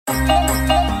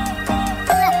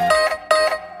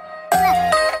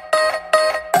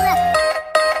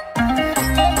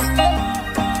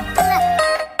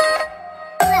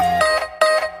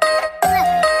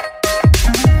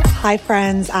Hi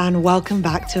friends, and welcome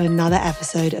back to another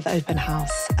episode of Open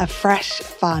House, a fresh,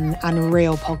 fun and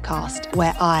real podcast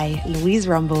where I, Louise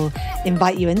Rumble,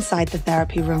 invite you inside the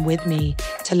therapy room with me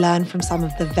to learn from some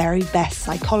of the very best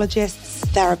psychologists,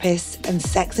 therapists and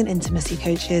sex and intimacy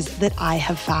coaches that I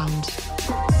have found.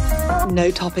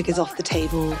 No topic is off the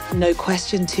table, no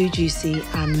question too juicy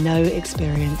and no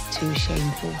experience too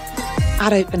shameful.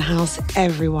 At Open House,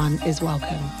 everyone is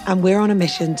welcome. And we're on a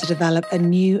mission to develop a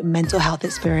new mental health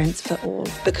experience for all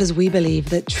because we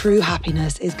believe that true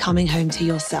happiness is coming home to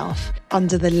yourself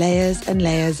under the layers and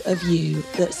layers of you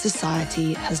that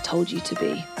society has told you to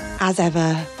be. As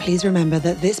ever, please remember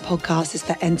that this podcast is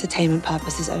for entertainment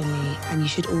purposes only, and you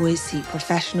should always seek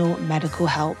professional medical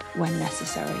help when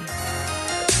necessary.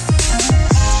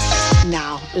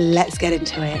 Now, let's get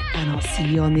into it, and I'll see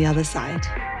you on the other side.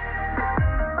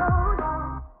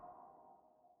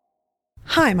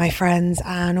 Hi, my friends,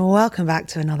 and welcome back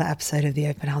to another episode of the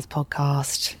Open House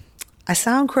podcast. I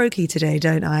sound croaky today,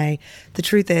 don't I? The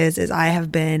truth is I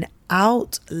have been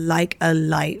out like a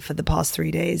light for the past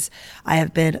 3 days. I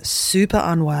have been super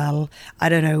unwell. I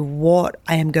don't know what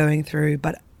I am going through,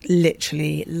 but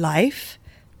literally life,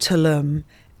 tulum,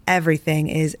 everything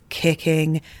is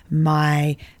kicking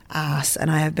my ass, and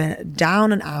I have been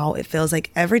down and out. It feels like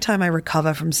every time I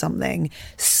recover from something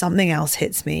else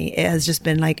hits me. It has just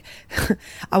been like,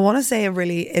 I want to say a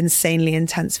really insanely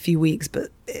intense few weeks, but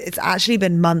it's actually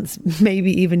been months,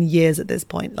 maybe even years at this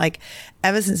point. Like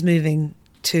ever since moving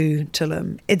to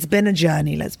Tulum, it's been a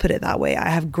journey, let's put it that way. I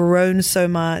have grown so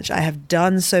much, I have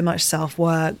done so much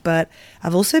self-work, but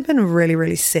I've also been really,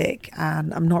 really sick,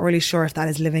 and I'm not really sure if that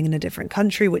is living in a different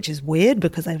country, which is weird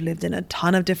because I've lived in a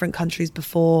ton of different countries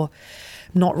before.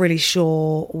 Not really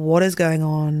sure what is going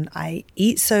on. I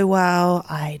eat so well,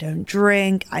 I don't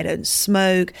drink, I don't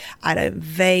smoke, I don't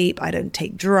vape, I don't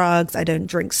take drugs, I don't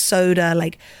drink soda,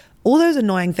 like all those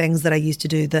annoying things that I used to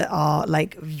do that are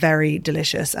like very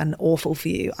delicious and awful for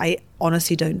you, I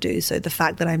honestly don't do. So the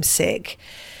fact that I'm sick,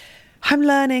 I'm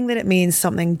learning that it means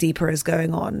something deeper is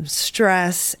going on.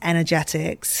 Stress,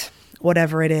 energetics,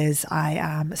 whatever it is, I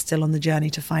am still on the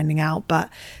journey to finding out, but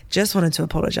just wanted to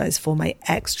apologize for my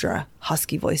extra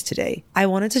husky voice today. I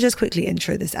wanted to just quickly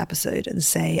intro this episode and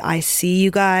say, I see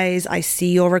you guys, I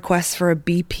see your requests for a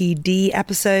BPD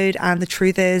episode, and the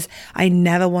truth is, I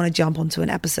never want to jump onto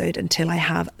an episode until I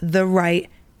have the right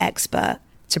expert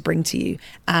to bring to you.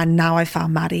 And now I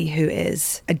found Maddy, who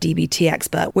is a DBT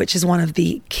expert, which is one of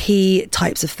the key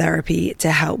types of therapy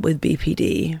to help with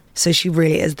BPD. So she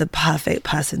really is the perfect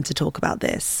person to talk about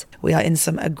this. We are in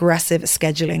some aggressive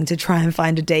scheduling to try and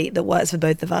find a date that works for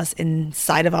both of us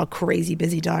inside of our crazy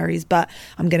busy diaries, but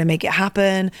I'm going to make it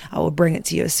happen. I will bring it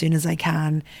to you as soon as I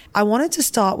can. I wanted to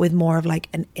start with more of like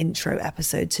an intro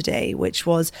episode today, which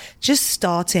was just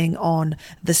starting on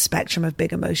the spectrum of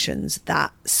big emotions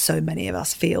that so many of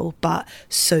us feel, but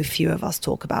so few of us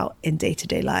talk about in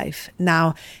day-to-day life.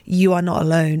 Now, you are not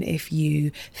alone if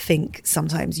you think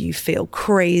sometimes you feel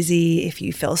crazy, if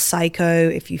you feel psycho,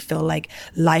 if you feel like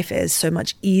life is so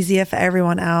much easier for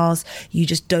everyone else. You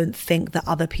just don't think that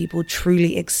other people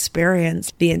truly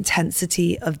experience the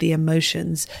intensity of the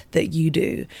emotions that you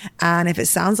do. And if it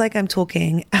sounds like I'm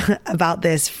talking about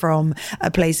this from a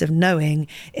place of knowing,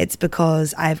 it's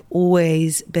because I've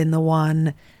always been the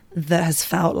one that has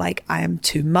felt like I am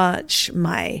too much.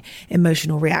 My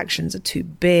emotional reactions are too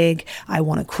big. I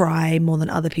want to cry more than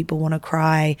other people want to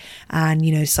cry. And,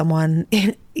 you know, someone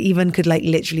even could like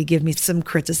literally give me some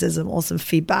criticism or some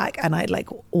feedback and I'd like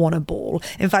want to bawl.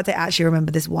 In fact, I actually remember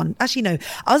this one, I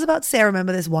was about to say I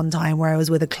remember this one time where I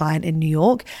was with a client in New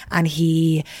York and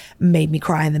he made me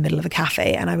cry in the middle of a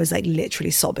cafe and I was like literally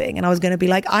sobbing and I was going to be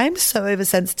like, I'm so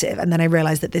oversensitive. And then I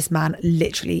realized that this man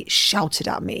literally shouted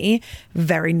at me,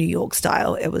 very New York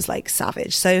style. It was like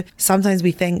savage. So sometimes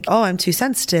we think, oh, I'm too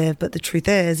sensitive. But the truth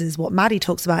is what Maddy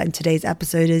talks about in today's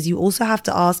episode is you also have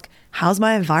to ask, how's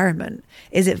my environment?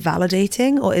 Is it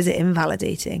validating or is it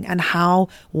invalidating? And how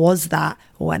was that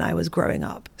when I was growing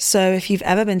up? So if you've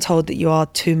ever been told that you are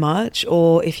too much,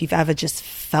 or if you've ever just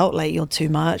felt like you're too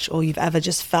much, or you've ever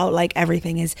just felt like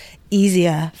everything is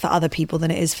easier for other people than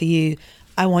it is for you,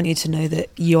 I want you to know that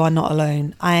you are not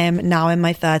alone. I am now in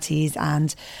my 30s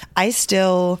and I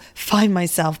still find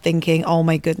myself thinking, oh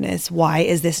my goodness, why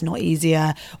is this not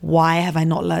easier? Why have I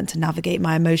not learned to navigate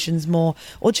my emotions more?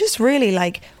 Or just really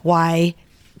like, why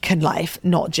can life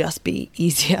not just be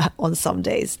easier on some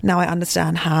days? Now I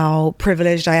understand how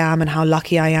privileged I am and how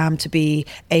lucky I am to be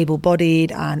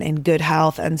able-bodied and in good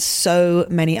health and so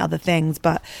many other things.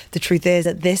 But the truth is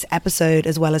that this episode,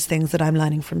 as well as things that I'm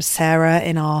learning from Sarah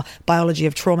in our biology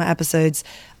of trauma episodes,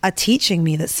 are teaching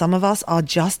me that some of us are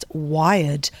just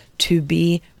wired to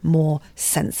be more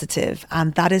sensitive.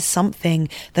 And that is something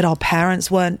that our parents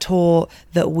weren't taught,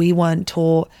 that we weren't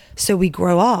taught. So we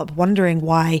grow up wondering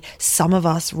why some of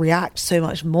us react so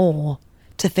much more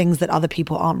to things that other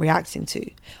people aren't reacting to.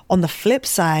 On the flip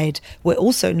side, we're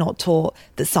also not taught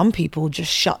that some people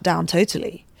just shut down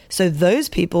totally. So those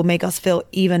people make us feel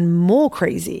even more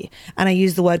crazy. And I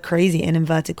use the word crazy in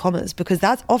inverted commas because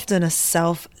that's often a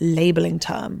self-labeling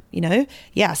term, you know?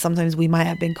 Yeah, sometimes we might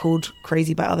have been called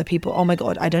crazy by other people. Oh my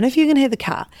God, I don't know if you can hear the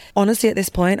cat. Honestly, at this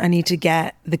point, I need to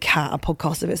get the cat a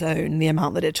podcast of its own. The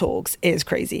amount that it talks, it is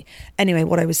crazy. Anyway,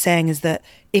 what I was saying is that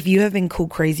if you have been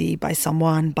called crazy by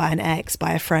someone, by an ex,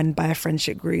 by a friend, by a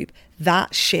friendship group,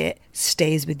 that shit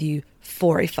stays with you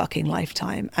for a fucking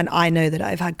lifetime. And I know that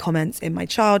I've had comments in my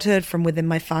childhood from within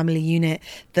my family unit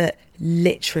that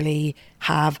literally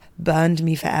have burned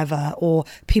me forever, or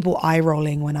people eye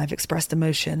rolling when I've expressed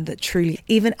emotion that truly,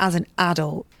 even as an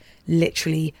adult,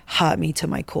 literally hurt me to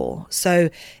my core. So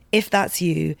if that's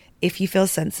you, if you feel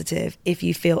sensitive, if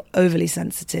you feel overly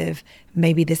sensitive,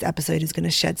 maybe this episode is going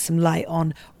to shed some light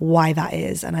on why that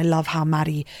is. And I love how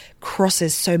Maddy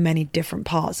crosses so many different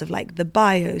parts of like the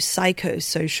bio, psycho,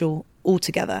 social all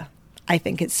together. I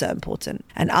think it's so important.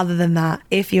 And other than that,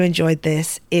 if you enjoyed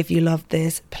this, if you loved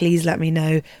this, please let me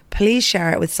know. Please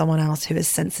share it with someone else who is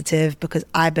sensitive, because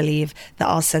I believe that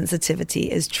our sensitivity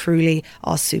is truly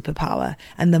our superpower.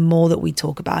 And the more that we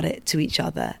talk about it to each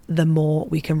other, the more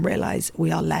we can realize we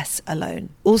are less alone.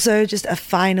 Also, just a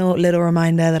final little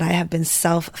reminder that I have been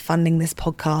self-funding this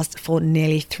podcast for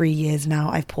nearly 3 years now.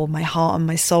 I've poured my heart and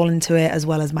my soul into it, as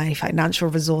well as my financial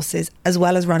resources, as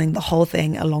well as running the whole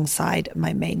thing alongside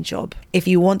my main job. If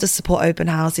you want to support Open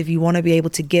House, if you want to be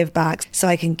able to give back so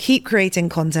I can keep creating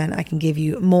content, I can give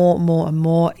you more,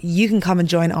 you can come and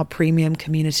join our premium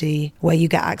community where you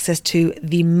get access to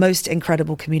the most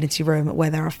incredible community room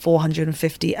where there are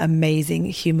 450 amazing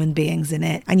human beings in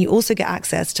it. And you also get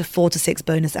access to 4 to 6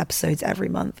 bonus episodes every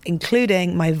month,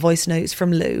 including my voice notes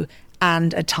from Lou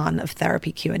and a ton of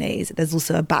therapy Q&As. There's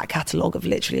also a back catalogue of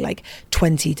literally like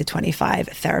 20 to 25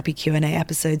 therapy Q&A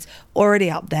episodes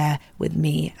already up there with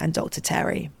me and Dr.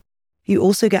 Terry. You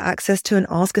also get access to an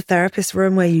Ask a Therapist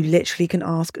room where you literally can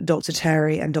ask Dr.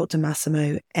 Terry and Dr.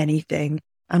 Massimo anything.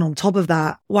 And on top of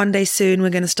that, one day soon,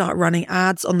 we're going to start running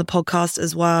ads on the podcast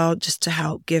as well, just to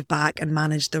help give back and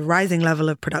manage the rising level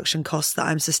of production costs that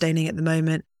I'm sustaining at the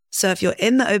moment. So if you're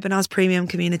in the Open House Premium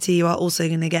community, you are also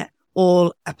going to get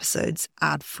all episodes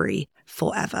ad-free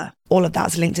forever. All of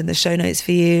that's linked in the show notes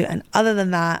for you. And other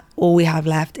than that, all we have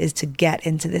left is to get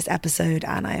into this episode.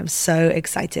 And I am so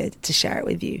excited to share it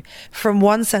with you. From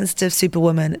one sensitive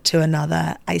superwoman to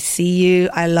another, I see you,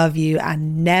 I love you,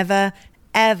 and never,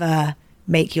 ever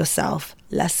make yourself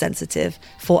less sensitive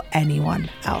for anyone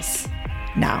else.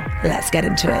 Now, let's get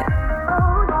into it.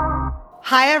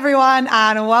 Hi, everyone,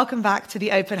 and welcome back to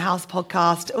the Open House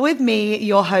podcast with me,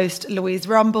 your host, Louise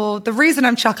Rumble. The reason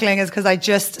I'm chuckling is because I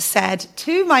just said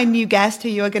to my new guest, who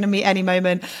you are going to meet any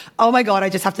moment, oh my God, I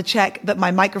just have to check that my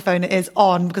microphone is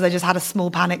on, because I just had a small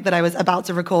panic that I was about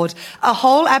to record a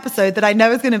whole episode that I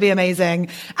know is going to be amazing,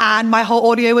 and my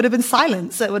whole audio would have been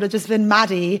silent. So it would have just been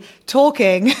Maddy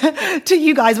talking to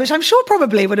you guys, which I'm sure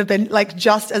probably would have been like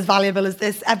just as valuable as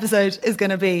this episode is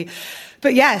going to be.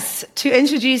 But yes, to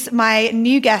introduce my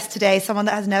new guest today, someone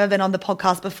that has never been on the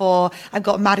podcast before, I've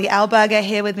got Maddy Ellberger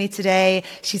here with me today.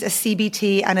 She's a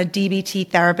CBT and a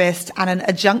DBT therapist and an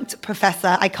adjunct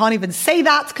professor. I can't even say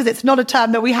that because it's not a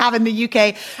term that we have in the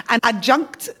UK. An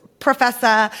adjunct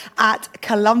professor at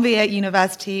Columbia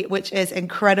University, which is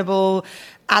incredible.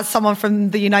 As someone from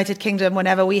the United Kingdom,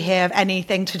 whenever we hear of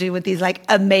anything to do with these like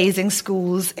amazing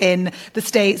schools in the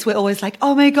States, we're always like,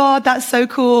 oh my God, that's so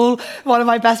cool. One of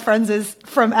my best friends is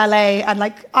from LA, and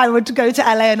like I would go to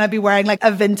LA and I'd be wearing like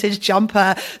a vintage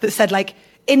jumper that said like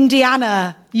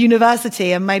Indiana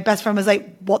University, and my best friend was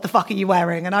like, what the fuck are you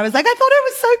wearing? And I was like, I thought it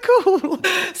was so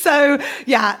cool. So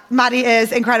yeah, Maddy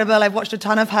is incredible. I've watched a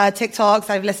ton of her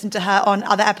TikToks. I've listened to her on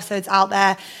other episodes out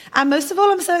there. And most of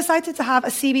all, I'm so excited to have a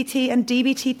CBT and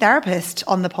DBT therapist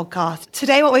on the podcast.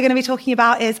 Today, what we're going to be talking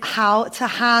about is how to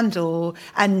handle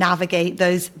and navigate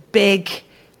those big,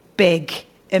 big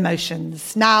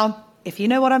emotions. Now, if you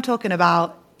know what I'm talking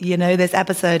about, you know this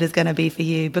episode is going to be for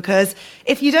you, because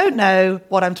if you don't know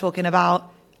what I'm talking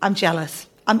about, I'm jealous.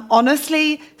 I'm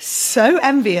honestly so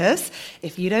envious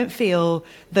if you don't feel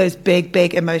those big,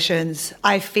 big emotions.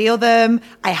 I feel them.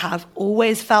 I have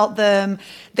always felt them.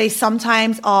 They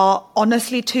sometimes are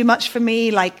honestly too much for me.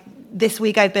 Like This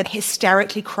week I've been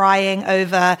hysterically crying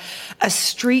over a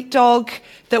street dog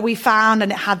that we found,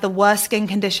 and it had the worst skin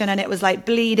condition and it was like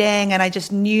bleeding, and I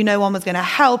just knew no one was going to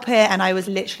help it. And I was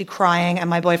literally crying, and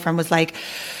my boyfriend was like,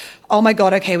 oh my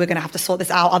God, okay, we're going to have to sort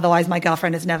this out. Otherwise my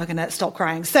girlfriend is never going to stop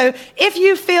crying. So if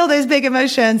you feel those big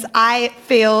emotions, I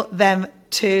feel them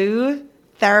too.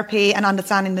 Therapy and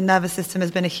understanding the nervous system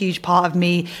has been a huge part of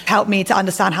me, helped me to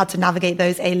understand how to navigate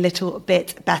those a little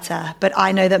bit better. But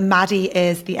I know that Maddy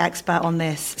is the expert on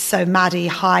this. So Maddy,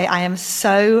 hi, I am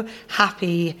so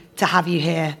happy to have you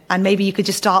here. And maybe you could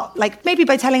just start maybe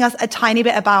by telling us a tiny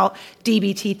bit about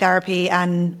DBT therapy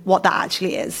and what that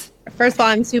actually is. First of all,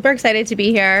 I'm super excited to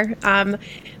be here.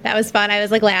 That was fun. I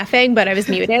was laughing, but I was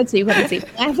muted, so you couldn't see me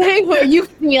laughing. Or you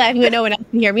could see me laughing, but no one else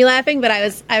can hear me laughing. But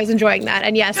I was enjoying that.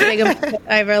 And yes,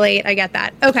 I relate. I get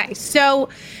that. Okay, so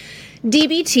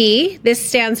DBT, this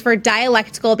stands for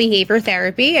dialectical behavior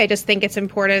therapy. I just think it's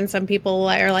important. Some people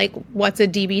are like, what's a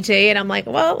DBT? And I'm like,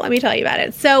 well, let me tell you about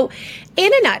it. So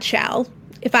in a nutshell,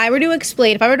 if I were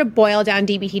to boil down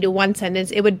DBT to one sentence,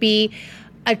 it would be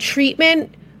a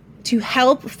treatment to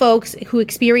help folks who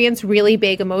experience really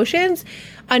big emotions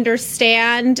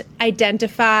understand,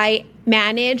 identify,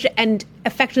 manage, and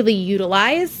effectively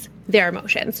utilize their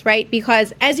emotions, right?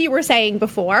 Because as you were saying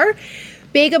before,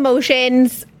 big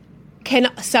emotions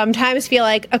can sometimes feel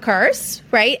like a curse,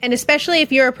 right? And especially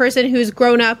if you're a person who's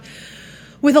grown up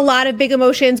with a lot of big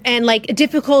emotions and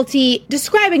difficulty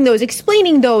describing those,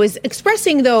 explaining those,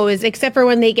 expressing those, except for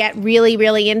when they get really,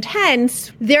 really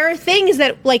intense. There are things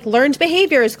that learned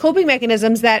behaviors, coping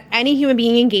mechanisms that any human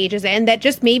being engages in that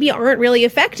just maybe aren't really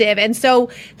effective. And so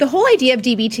the whole idea of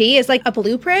DBT is like a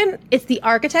blueprint. It's the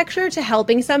architecture to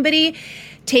helping somebody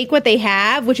take what they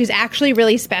have, which is actually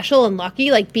really special and lucky.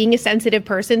 Being a sensitive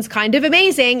person's kind of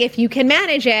amazing if you can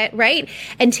manage it, right?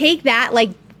 And take that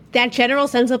that general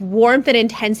sense of warmth and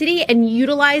intensity and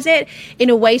utilize it in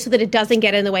a way so that it doesn't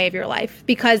get in the way of your life.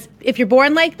 Because if you're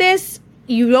born like this,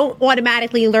 you don't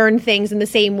automatically learn things in the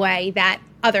same way that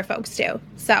other folks do.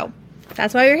 So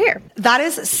that's why you're here. That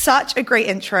is such a great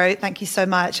intro. Thank you so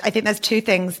much. I think there's two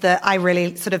things that I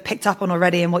really sort of picked up on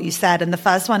already in what you said. And the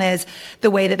first one is the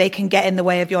way that they can get in the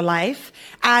way of your life.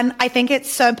 And I think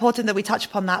it's so important that we touch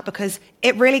upon that because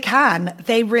it really can.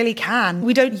 They really can.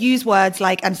 We don't use words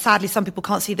and sadly, some people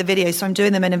can't see the video, so I'm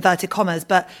doing them in inverted commas,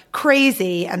 but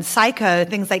crazy and psycho,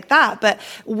 things like that. But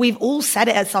we've all said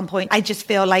it at some point. I just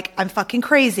feel like I'm fucking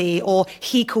crazy, or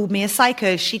he called me a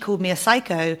psycho, she called me a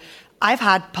psycho. I've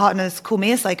had partners call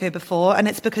me a psycho before, and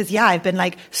it's because, I've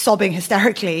been sobbing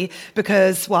hysterically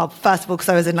because, well, first of all, because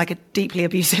I was in a deeply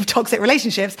abusive, toxic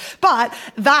relationships. But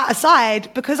that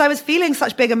aside, because I was feeling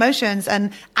such big emotions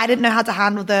and I didn't know how to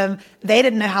handle them. They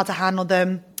didn't know how to handle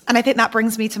them. And I think that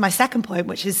brings me to my second point,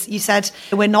 which is you said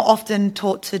we're not often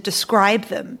taught to describe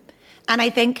them. And I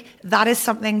think that is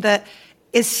something that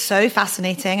is so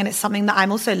fascinating. And it's something that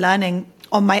I'm also learning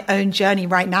on my own journey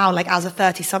right now, as a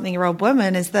 30-something-year-old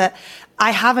woman, is that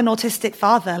I have an autistic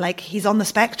father. He's on the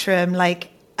spectrum.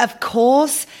 Of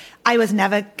course, I was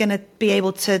never going to be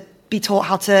able to be taught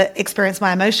how to experience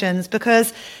my emotions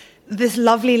because this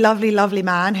lovely, lovely, lovely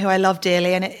man who I love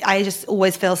dearly, and I just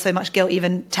always feel so much guilt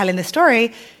even telling this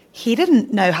story, he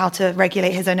didn't know how to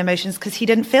regulate his own emotions because he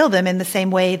didn't feel them in the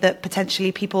same way that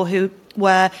potentially people who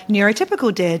were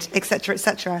neurotypical did, et cetera, et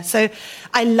cetera. So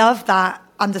I love that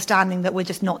understanding that we're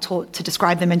just not taught to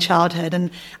describe them in childhood. And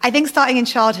I think starting in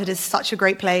childhood is such a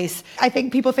great place. I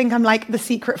think people think I'm the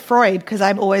secret Freud because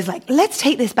I'm always let's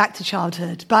take this back to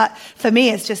childhood. But for me,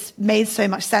 it's just made so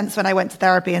much sense when I went to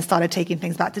therapy and started taking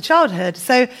things back to childhood.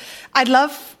 So I'd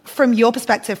love from your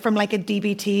perspective, from a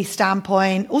DBT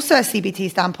standpoint, also a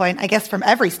CBT standpoint, I guess from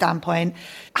every standpoint,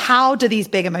 how do these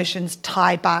big emotions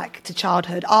tie back to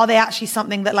childhood? Are they actually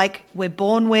something that we're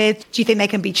born with? Do you think they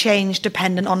can be changed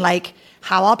dependent on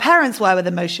how our parents were with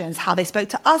emotions, how they spoke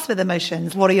to us with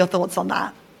emotions? What are your thoughts on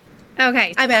that?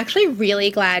 Okay, I'm actually really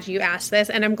glad you asked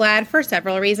this, and I'm glad for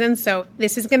several reasons. So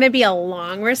this is going to be a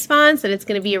long response, and it's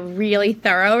going to be a really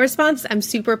thorough response. I'm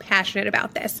super passionate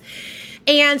about this.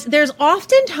 And there's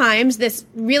oftentimes this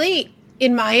really,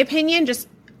 in my opinion, just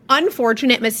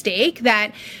unfortunate mistake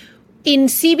that in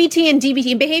CBT and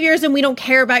DBT behaviors, and we don't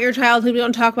care about your childhood, we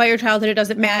don't talk about your childhood, it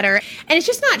doesn't matter. And it's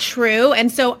just not true.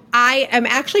 And so I am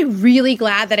actually really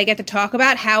glad that I get to talk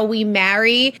about how we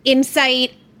marry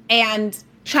insight and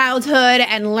childhood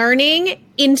and learning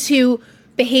into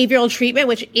behavioral treatment,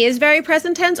 which is very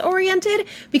present tense oriented,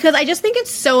 because I just think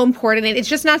it's so important. And it's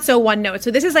just not so one note.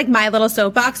 So this is like my little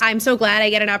soapbox. I'm so glad I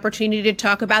get an opportunity to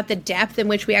talk about the depth in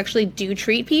which we actually do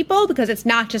treat people, because it's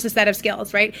not just a set of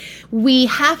skills, right? We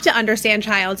have to understand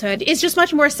childhood. It's just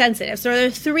much more sensitive. So there are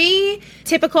 3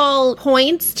 typical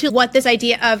points to what this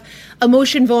idea of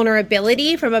emotion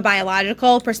vulnerability from a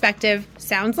biological perspective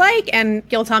sounds like. And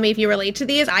you'll tell me if you relate to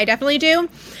these. I definitely do.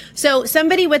 So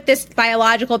somebody with this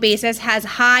biological basis has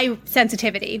high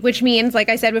sensitivity, which means, like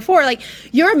I said before, like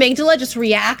your amygdala just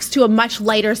reacts to a much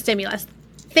lighter stimulus.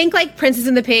 Think like Princess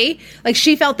and the Pea. Like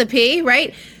she felt the pea,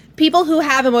 right? People who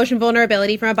have emotion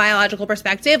vulnerability from a biological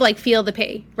perspective, like feel the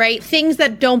pea, right? Things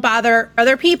that don't bother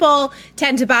other people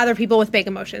tend to bother people with big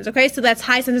emotions, okay? So that's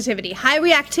high sensitivity. High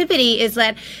reactivity is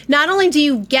that not only do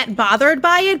you get bothered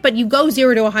by it, but you go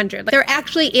 0 to 100. There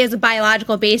actually is a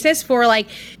biological basis for like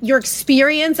your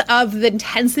experience of the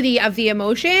intensity of the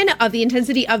emotion, of the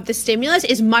intensity of the stimulus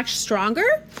is much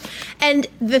stronger. And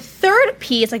the third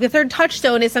piece, like the third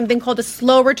touchstone, is something called a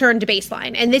slow return to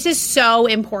baseline. And this is so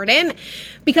important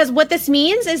because what this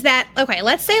means is that, okay,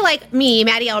 let's say like me,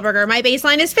 Maddy Ellberger, my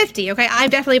baseline is 50. Okay. I'm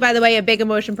definitely, by the way, a big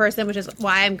emotion person, which is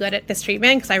why I'm good at this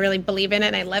treatment, because I really believe in it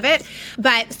and I live it.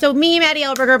 But so me, Maddy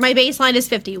Ellberger, my baseline is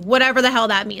 50, whatever the hell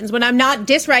that means. When I'm not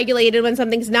dysregulated, when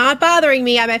something's not bothering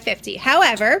me, I'm at 50.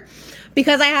 However,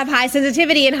 because I have high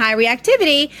sensitivity and high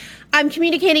reactivity, I'm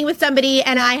communicating with somebody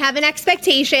and I have an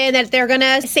expectation that they're going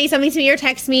to say something to me or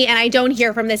text me and I don't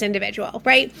hear from this individual,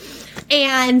 right?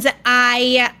 And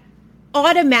I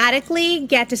automatically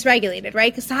get dysregulated,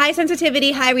 right? Because high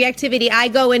sensitivity, high reactivity, I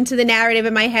go into the narrative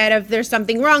in my head of there's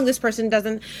something wrong, this person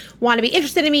doesn't want to be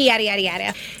interested in me, yada, yada,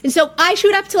 yada. And so I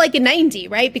shoot up to like a 90,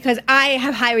 right? Because I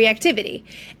have high reactivity.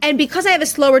 And because I have a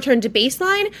slow return to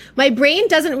baseline, my brain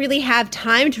doesn't really have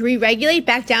time to re-regulate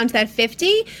back down to that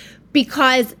 50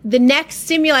 because the next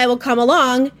stimuli will come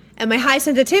along and my high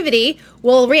sensitivity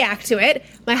will react to it.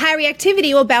 My high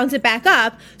reactivity will bounce it back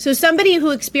up. So somebody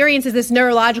who experiences this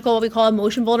neurological, what we call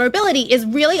emotion vulnerability, is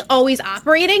really always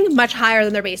operating much higher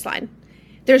than their baseline.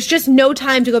 There's just no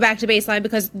time to go back to baseline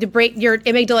because your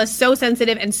amygdala is so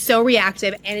sensitive and so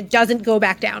reactive and it doesn't go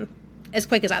back down as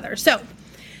quick as others. So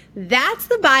that's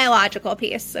the biological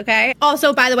piece, okay?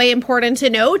 Also, by the way, important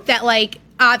to note that like,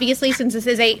 obviously, since this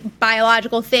is a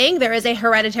biological thing, there is a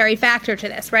hereditary factor to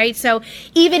this, right? So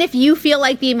even if you feel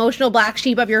like the emotional black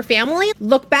sheep of your family,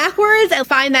 look backwards and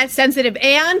find that sensitive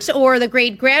aunt or the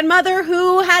great grandmother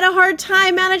who had a hard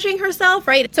time managing herself,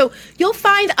 right? So you'll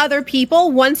find other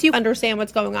people once you understand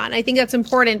what's going on. I think that's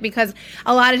important because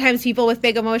a lot of times people with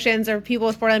big emotions or people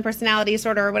with borderline personality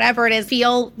disorder or whatever it is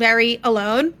feel very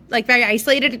alone, like very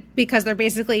isolated because they're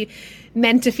basically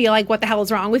meant to feel like, what the hell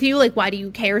is wrong with you? Like, why do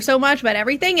you care so much about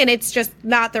everything? And it's just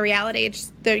not the reality.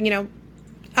 It's just,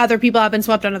 other people have been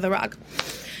swept under the rug.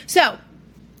 So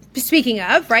speaking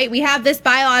of, right, we have this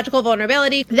biological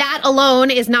vulnerability. That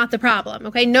alone is not the problem,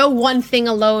 okay? No one thing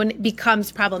alone becomes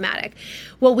problematic.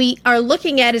 What we are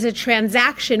looking at is a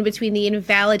transaction between the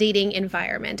invalidating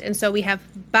environment. And so we have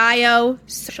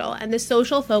biosocial, and the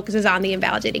social focuses on the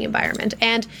invalidating environment.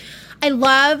 And I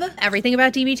love everything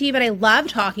about DBT, but I love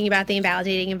talking about the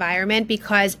invalidating environment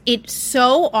because it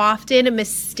so often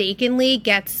mistakenly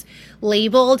gets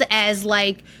labeled as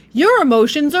like, your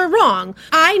emotions are wrong.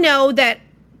 I know that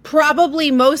probably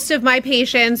most of my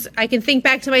patients, I can think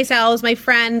back to myself, my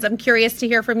friends, I'm curious to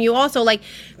hear from you also, like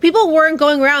people weren't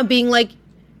going around being like,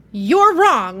 you're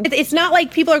wrong. It's not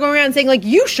like people are going around saying like,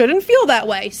 you shouldn't feel that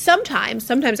way. Sometimes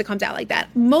it comes out like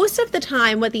that. Most of the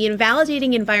time, what the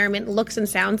invalidating environment looks and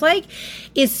sounds like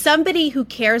is somebody who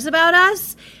cares about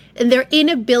us and their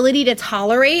inability to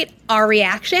tolerate our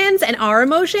reactions and our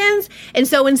emotions. And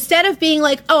so instead of being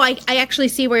like, oh, I actually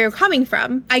see where you're coming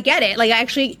from. I get it. Like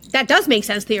that does make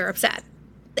sense that you're upset.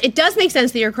 It does make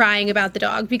sense that you're crying about the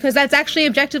dog because that's actually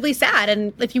objectively sad.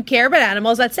 And if you care about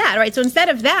animals, that's sad, right? So instead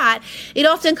of that, it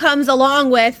often comes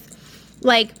along with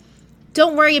like,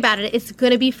 don't worry about it. It's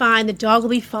going to be fine. The dog will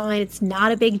be fine. It's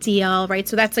not a big deal, right?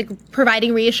 So that's like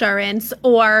providing reassurance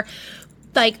or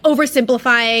like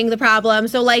oversimplifying the problem.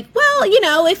 So like, well,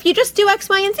 if you just do X,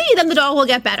 Y, and Z, then the dog will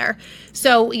get better.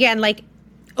 So again, like,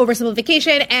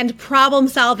 oversimplification and problem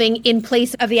solving in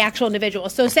place of the actual individual.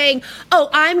 So saying, oh,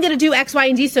 I'm going to do X, Y,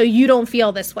 and Z so you don't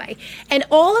feel this way. And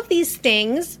all of these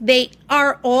things, they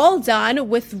are all done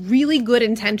with really good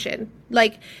intention.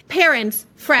 Like parents,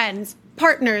 friends,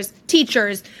 partners,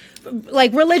 teachers,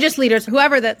 like religious leaders,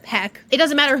 whoever the heck, it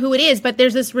doesn't matter who it is, but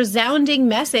there's this resounding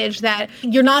message that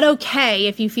you're not okay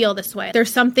if you feel this way.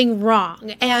 There's something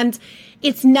wrong. And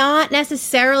it's not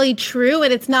necessarily true,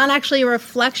 and it's not actually a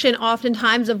reflection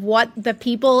oftentimes of what the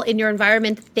people in your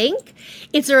environment think.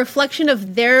 It's a reflection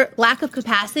of their lack of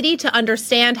capacity to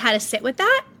understand how to sit with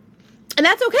that. And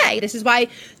that's okay. This is why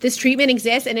this treatment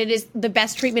exists, and it is the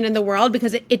best treatment in the world,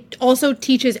 because it also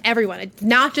teaches everyone. It's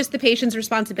not just the patient's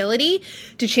responsibility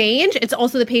to change. It's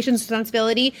also the patient's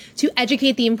responsibility to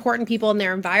educate the important people in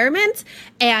their environment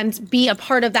and be a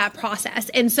part of that process.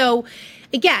 And so,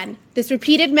 again, this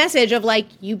repeated message of like,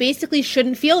 you basically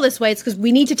shouldn't feel this way. It's because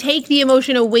we need to take the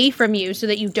emotion away from you so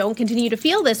that you don't continue to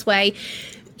feel this way.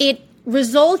 It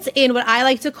results in what I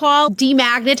like to call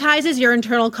demagnetizes your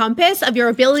internal compass of your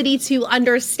ability to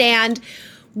understand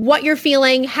what you're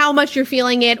feeling, how much you're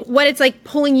feeling it, what it's like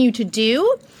pulling you to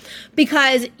do,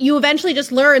 because you eventually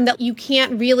just learn that you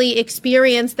can't really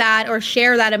experience that or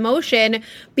share that emotion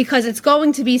because it's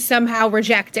going to be somehow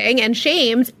rejecting and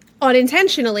shamed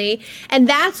unintentionally. And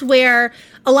that's where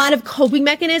a lot of coping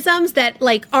mechanisms that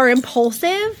like are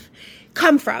impulsive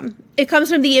come from. It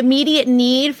comes from the immediate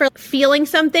need for feeling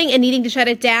something and needing to shut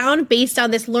it down based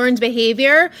on this learned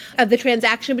behavior of the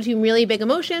transaction between really big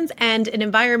emotions and an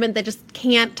environment that just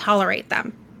can't tolerate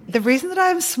them. The reason that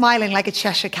I'm smiling like a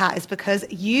Cheshire cat is because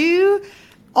you,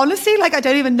 honestly, like I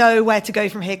don't even know where to go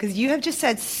from here, because you have just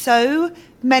said so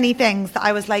many things that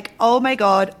I was like, oh my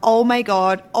God, oh my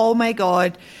God, oh my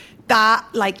God. That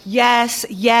like, yes,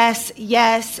 yes,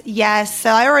 yes, yes. So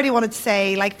I already wanted to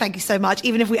say like, thank you so much.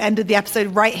 Even if we ended the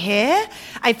episode right here,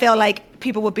 I feel like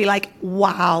people would be like,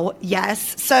 wow,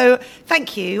 yes. So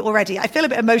thank you already. I feel a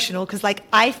bit emotional because like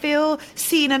I feel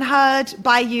seen and heard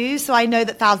by you. So I know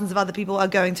that thousands of other people are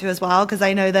going to as well, because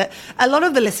I know that a lot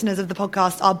of the listeners of the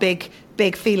podcast are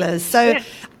big feelers. So yeah.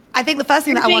 I think the first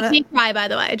thing that I want to make me cry, by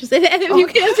the way. Just if you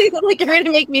can't say that, like you're going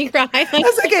to make me cry.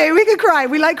 That's okay. We can cry.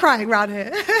 We like crying around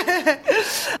here.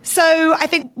 So I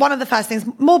think one of the first things,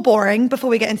 more boring before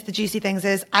we get into the juicy things,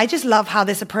 is I just love how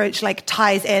this approach like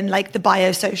ties in like the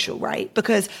biosocial, right?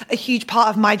 Because a huge part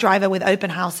of my driver with Open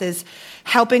House is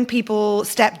helping people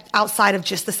step outside of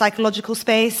just the psychological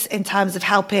space in terms of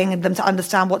helping them to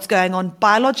understand what's going on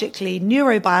biologically,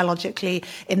 neurobiologically,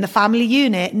 in the family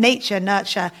unit, nature,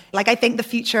 nurture. Like I think the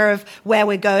future of where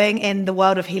we're going in the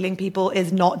world of healing people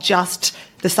is not just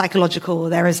the psychological.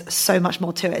 There is so much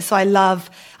more to it. So I love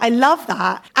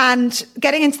that. And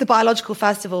getting into the biological,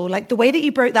 first of all, like the way that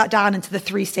you broke that down into the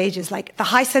 3 stages, like the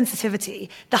high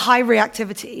sensitivity, the high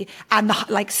reactivity, and the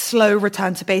like slow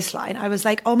return to baseline. I was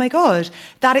like, oh my God,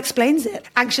 that explains it.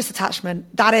 Anxious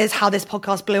attachment. That is how this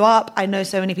podcast blew up. I know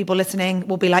so many people listening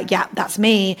will be like, yeah, that's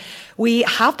me. We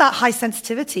have that high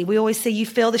sensitivity. We always say you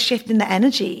feel the shift in the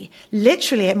energy.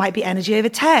 Literally, it might be energy over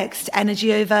text,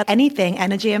 energy over anything,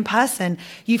 energy in person.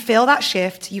 You feel that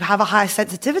shift. You have a higher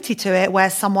sensitivity to it, where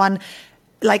someone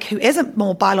like who isn't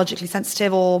more biologically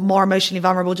sensitive or more emotionally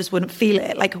vulnerable just wouldn't feel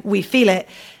it. Like we feel it.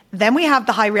 Then we have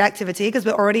the high reactivity because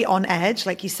we're already on edge,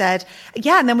 like you said.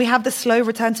 Yeah, and then we have the slow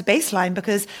return to baseline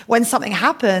because when something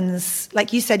happens,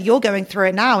 like you said, you're going through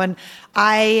it now. And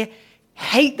I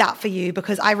hate that for you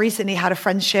because I recently had a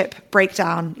friendship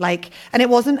breakdown, and it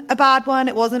wasn't a bad one.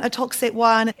 It wasn't a toxic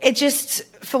one. It just,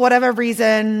 for whatever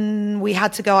reason, we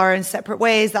had to go our own separate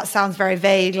ways. That sounds very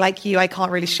vague. Like you, I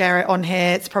can't really share it on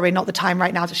here. It's probably not the time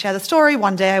right now to share the story.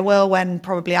 One day I will, when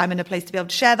probably I'm in a place to be able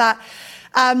to share that.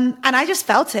 And I just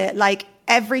felt it. Like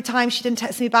every time she didn't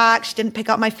text me back, she didn't pick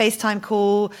up my FaceTime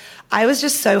call. I was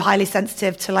just so highly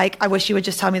sensitive to I wish you would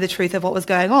just tell me the truth of what was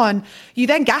going on. You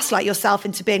then gaslight yourself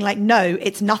into being like, no,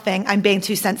 it's nothing. I'm being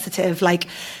too sensitive. Like,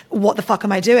 what the fuck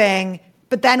am I doing?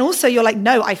 But then also you're like,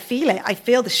 no, I feel it. I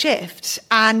feel the shift.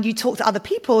 And you talk to other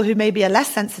people who maybe are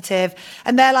less sensitive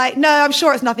and they're like, no, I'm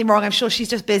sure it's nothing wrong. I'm sure she's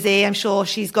just busy. I'm sure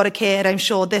she's got a kid. I'm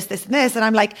sure this, and this. And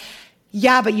I'm like,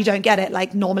 yeah, but you don't get it.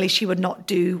 Like normally she would not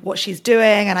do what she's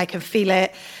doing and I can feel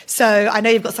it. So I know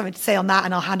you've got something to say on that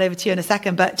and I'll hand over to you in a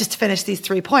second, but just to finish these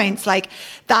 3 points, like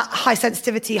that high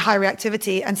sensitivity, high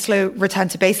reactivity and slow return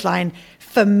to baseline.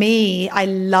 For me, I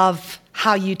love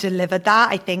how you delivered that.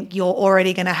 I think you're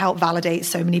already going to help validate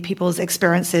so many people's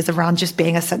experiences around just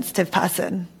being a sensitive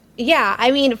person. Yeah.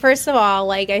 I mean, first of all,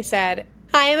 like I said,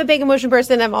 I am a big emotion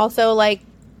person. I'm also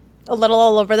a little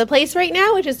all over the place right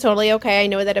now, which is totally okay. I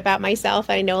know that about myself.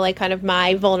 I know kind of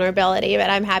my vulnerability, but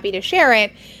I'm happy to share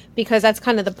it because that's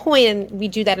kind of the point. And we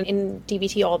do that in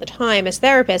DBT all the time as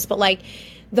therapists. But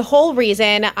the whole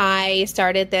reason I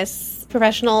started this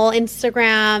professional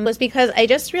Instagram was because I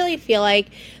just really feel like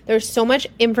there's so much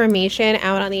information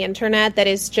out on the internet that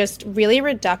is just really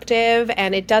reductive,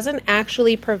 and it doesn't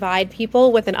actually provide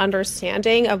people with an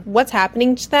understanding of what's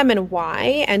happening to them and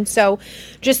why. And so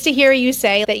just to hear you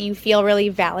say that you feel really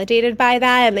validated by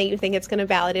that and that you think it's going to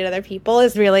validate other people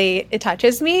is really, it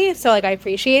touches me. So like, I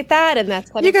appreciate that. And that's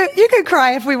kind you can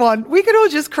cry if we want. We could all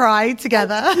just cry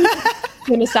together. I'm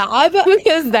going to sob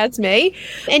because that's me.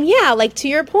 And yeah, like to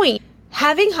your point,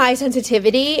 having high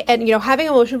sensitivity and, having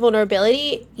emotional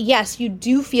vulnerability, yes, you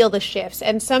do feel the shifts.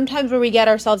 And sometimes where we get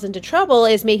ourselves into trouble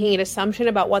is making an assumption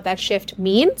about what that shift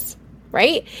means,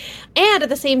 right? And at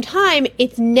the same time,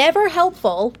 it's never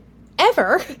helpful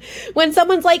ever when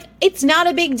someone's like, it's not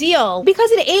a big deal, because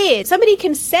it is. Somebody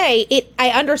can say it, I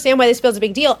understand why this feels a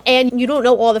big deal, and you don't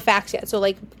know all the facts yet. So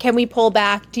like, can we pull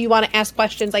back? Do you want to ask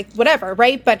questions? Like whatever,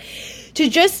 right? But to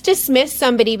just dismiss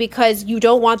somebody because you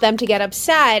don't want them to get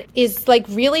upset is like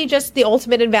really just the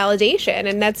ultimate invalidation.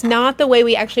 And that's not the way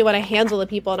we actually want to handle the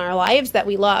people in our lives that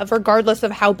we love, regardless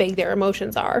of how big their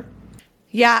emotions are.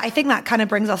 Yeah, I think that kind of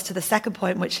brings us to the second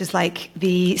point, which is like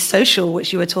the social,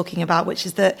 which you were talking about, which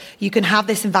is that you can have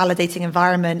this invalidating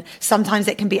environment. Sometimes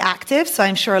it can be active. So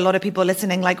I'm sure a lot of people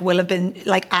listening like will have been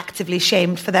like actively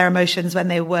shamed for their emotions when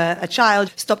they were a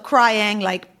child. Stop crying,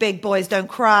 like big boys don't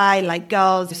cry, like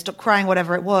girls stop crying,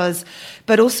 whatever it was.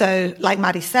 But also, like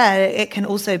Maddy said, it can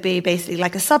also be basically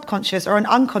like a subconscious or an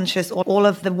unconscious, or all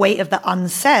of the weight of the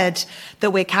unsaid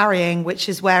that we're carrying, which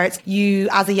is where it's you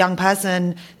as a young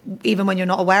person, even when you're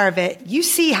not aware of it, you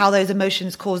see how those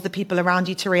emotions cause the people around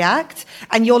you to react,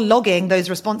 and you're logging those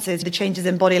responses, the changes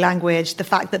in body language, the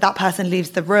fact that that person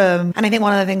leaves the room. And I think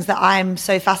one of the things that I'm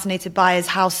so fascinated by is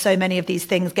how so many of these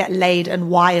things get laid and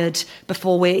wired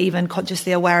before we're even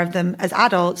consciously aware of them as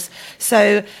adults.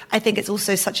 So I think it's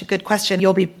also such a good question.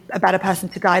 You'll be a better person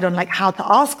to guide on like how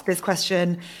to ask this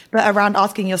question, but around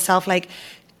asking yourself, like,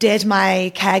 did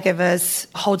my caregivers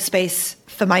hold space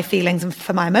for my feelings and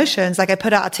for my emotions? Like I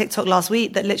put out a TikTok last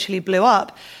week that literally blew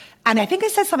up. And I think I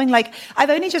said something like, I've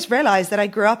only just realized that I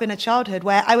grew up in a childhood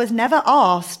where I was never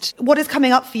asked, what is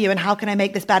coming up for you and how can I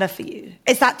make this better for you?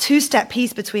 It's that two-step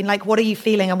piece between like, what are you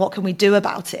feeling and what can we do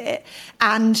about it?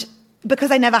 And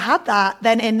because I never had that,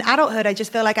 then in adulthood, I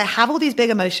just feel like I have all these big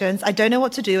emotions. I don't know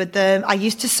what to do with them. I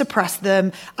used to suppress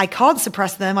them. I can't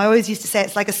suppress them. I always used to say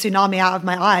it's like a tsunami out of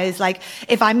my eyes. Like,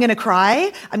 if I'm going to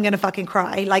cry, I'm going to fucking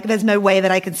cry. Like, there's no way that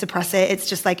I can suppress it. It's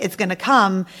just like, it's going to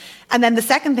come. And then the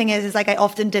second thing is like, I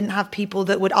often didn't have people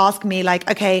that would ask me like,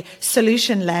 okay,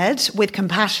 solution led with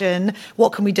compassion,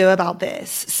 what can we do about this?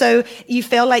 So you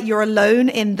feel like you're alone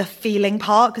in the feeling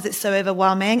part because it's so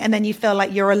overwhelming. And then you feel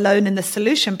like you're alone in the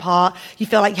solution part. You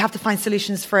feel like you have to find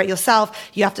solutions for it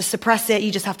yourself. You have to suppress it. You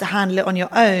just have to handle it on your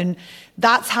own.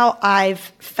 That's how I've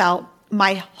felt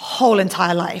my whole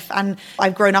entire life. And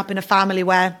I've grown up in a family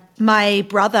where my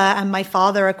brother and my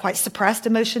father are quite suppressed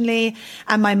emotionally,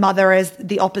 and my mother is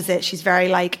the opposite. She's very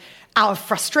like out of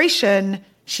frustration.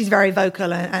 She's very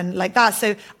vocal and like that.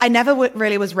 So I never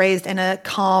really was raised in a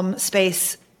calm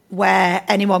space where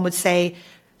anyone would say,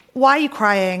 why are you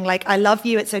crying? Like, I love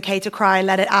you. It's okay to cry.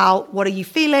 Let it out. What are you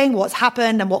feeling? What's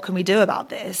happened? And what can we do about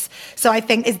this? So I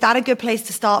think, is that a good place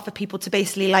to start for people to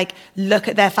basically like look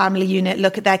at their family unit,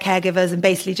 look at their caregivers and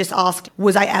basically just ask,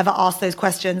 was I ever asked those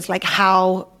questions? Like,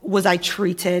 how was I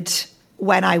treated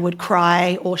when I would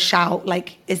cry or shout?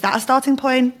 Like, is that a starting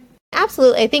point?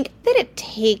 Absolutely. I think that it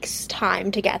takes time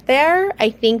to get there. I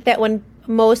think that when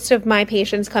most of my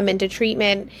patients come into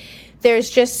treatment,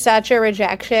 there's just such a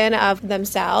rejection of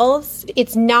themselves.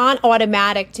 It's not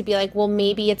automatic to be like, well,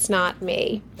 maybe it's not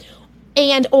me.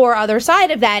 And or other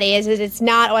side of that is it's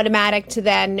not automatic to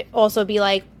then also be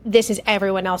like, this is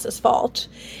everyone else's fault.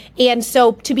 And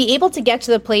so to be able to get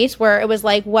to the place where it was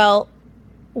like, well,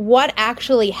 what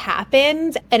actually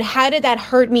happened and how did that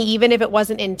hurt me even if it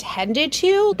wasn't intended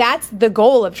to? That's the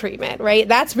goal of treatment, right?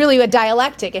 That's really a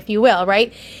dialectic, if you will,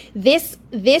 right? This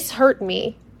hurt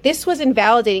me. This was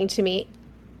invalidating to me,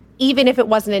 even if it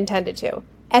wasn't intended to.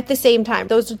 At the same time,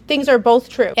 those things are both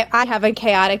true. I have a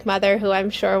chaotic mother who I'm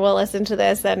sure will listen to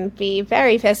this and be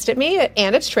very pissed at me,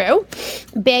 and it's true.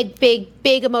 Big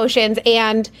emotions.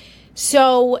 And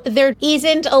so there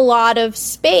isn't a lot of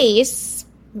space,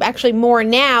 actually more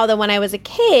now than when I was a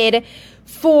kid,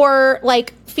 for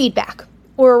like feedback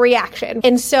or a reaction.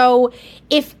 And so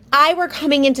if I were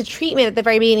coming into treatment at the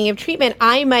very beginning of treatment,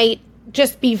 I might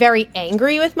just be very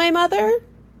angry with my mother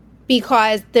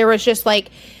because there was just like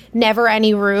never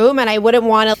any room and I wouldn't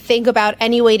want to think about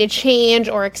any way to change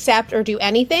or accept or do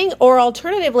anything. Or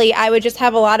alternatively, I would just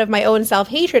have a lot of my own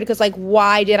self-hatred because like,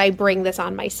 why did I bring this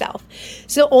on myself?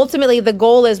 So ultimately the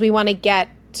goal is we want to get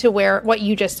to where what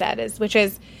you just said is, which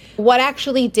is what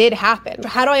actually did happen.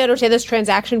 How do I understand this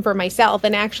transaction for myself?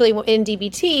 And actually in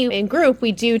DBT, in group,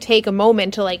 we do take a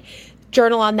moment to like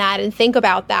journal on that and think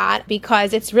about that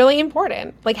because it's really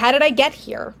important. Like, how did I get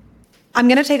here? I'm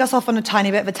going to take us off on a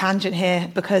tiny bit of a tangent here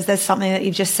because there's something that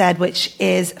you've just said which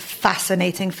is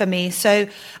fascinating for me. So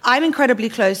I'm incredibly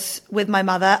close with my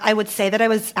mother. I would say that I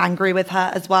was angry with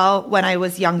her as well when I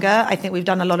was younger. I think we've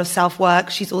done a lot of self-work.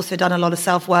 She's also done a lot of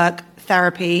self-work,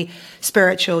 therapy,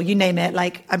 spiritual, you name it.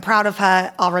 Like, I'm proud of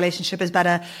her. Our relationship is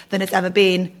better than it's ever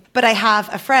been. But I have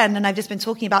a friend, and I've just been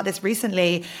talking about this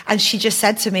recently, and she just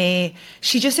said to me,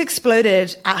 she just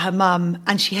exploded at her mum,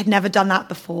 and she had never done that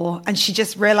before. And she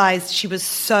just realized she was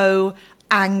so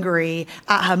angry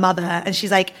at her mother. And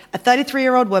she's like a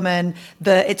 33-year-old woman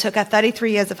that it took her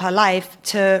 33 years of her life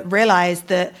to realize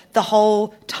that the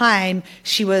whole time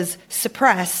she was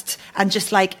suppressed and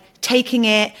just like taking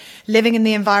it, living in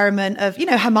the environment of, you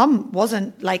know, her mum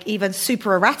wasn't like even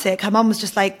super erratic. Her mum was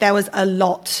just like, there was a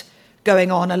lot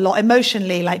going on, a lot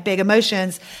emotionally, like big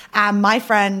emotions. And my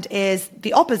friend is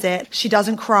the opposite. She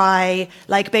doesn't cry,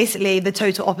 like basically the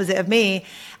total opposite of me.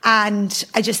 And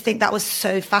I just think that was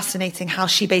so fascinating how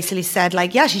she basically said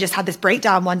like, yeah, she just had this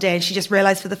breakdown one day and she just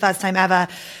realized for the first time ever,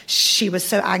 she was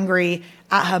so angry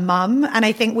at her mum. And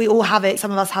I think we all have it.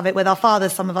 Some of us have it with our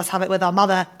fathers. Some of us have it with our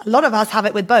mother. A lot of us have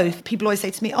it with both. People always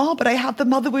say to me, oh, but I have the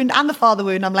mother wound and the father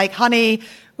wound. I'm like, honey,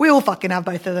 we all fucking have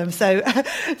both of them. So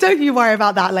don't you worry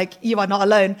about that. Like, you are not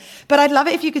alone. But I'd love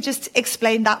it if you could just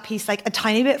explain that piece like a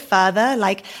tiny bit further,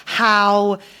 like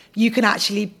how you can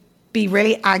actually be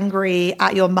really angry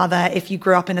at your mother if you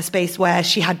grew up in a space where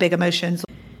she had big emotions.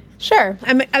 Sure.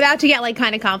 I'm about to get like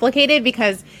kind of complicated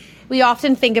because we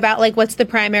often think about like what's the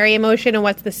primary emotion and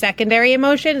what's the secondary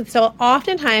emotion. So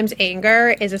oftentimes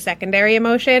anger is a secondary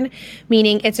emotion,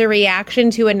 meaning it's a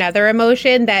reaction to another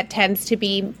emotion that tends to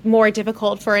be more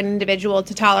difficult for an individual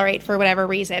to tolerate for whatever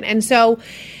reason. And so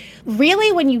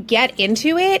really when you get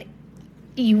into it,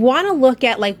 you want to look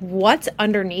at like what's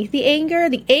underneath the anger.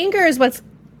 The anger is what's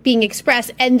being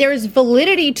expressed and there's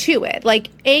validity to it. Like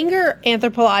anger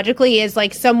anthropologically is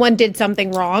like someone did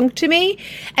something wrong to me.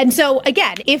 And so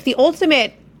again, if the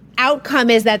ultimate outcome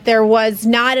is that there was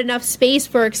not enough space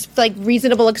for like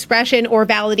reasonable expression or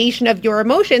validation of your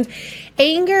emotions,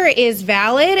 anger is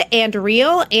valid and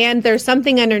real and there's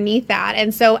something underneath that.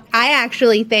 And so I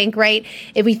actually think, right,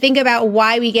 if we think about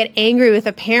why we get angry with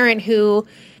a parent who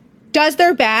does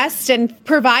their best and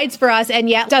provides for us and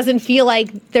yet doesn't feel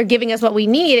like they're giving us what we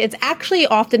need, it's actually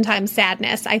oftentimes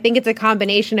sadness. I think it's a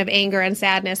combination of anger and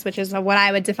sadness, which is what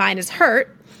I would define as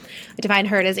hurt. I define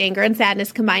hurt as anger and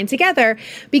sadness combined together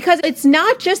because it's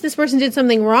not just this person did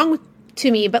something wrong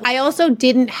to me, but I also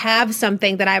didn't have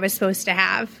something that I was supposed to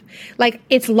have. Like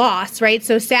it's loss, right?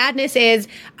 So sadness is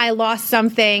I lost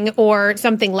something or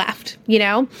something left, you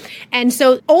know? And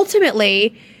so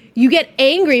ultimately, you get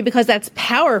angry because that's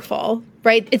powerful,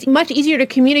 right? It's much easier to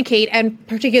communicate and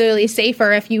particularly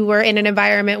safer if you were in an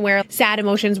environment where sad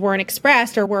emotions weren't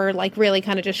expressed or were like really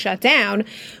kind of just shut down.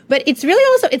 But it's really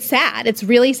also, it's sad. It's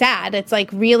really sad. It's like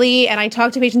really, and I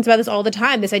talk to patients about this all the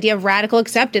time, this idea of radical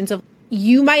acceptance of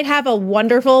you might have a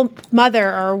wonderful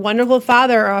mother or a wonderful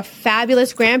father or a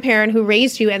fabulous grandparent who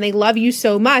raised you and they love you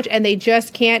so much and they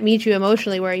just can't meet you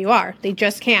emotionally where you are. They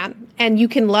just can't. And you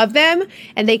can love them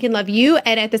and they can love you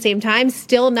and at the same time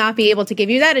still not be able to give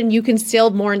you that and you can still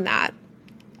mourn that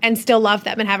and still love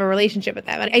them and have a relationship with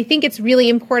them. And I think it's really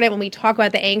important when we talk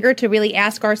about the anger to really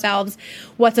ask ourselves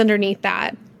what's underneath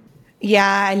that.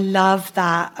 Yeah, I love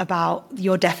that about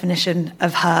your definition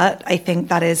of hurt. I think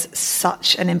that is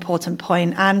such an important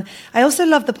point. And I also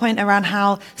love the point around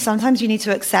how sometimes you need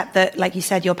to accept that, like you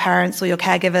said, your parents or your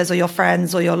caregivers or your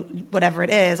friends or your whatever it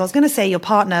is. I was going to say your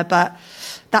partner, but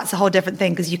that's a whole different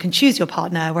thing because you can choose your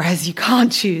partner, whereas you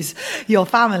can't choose your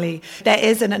family. There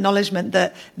is an acknowledgement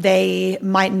that they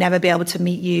might never be able to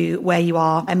meet you where you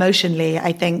are emotionally.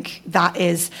 I think that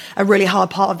is a really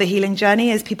hard part of the healing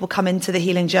journey is people come into the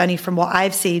healing journey from what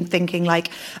I've seen thinking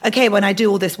like, okay, when I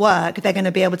do all this work, they're going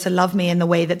to be able to love me in the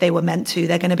way that they were meant to.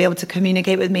 They're going to be able to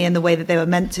communicate with me in the way that they were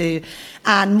meant to.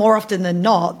 And more often than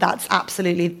not, that's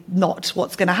absolutely not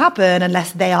what's going to happen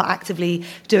unless they are actively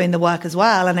doing the work as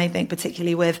well. And I think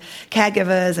particularly with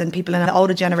caregivers and people in the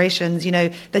older generations, you know,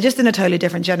 they're just in a totally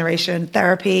different generation.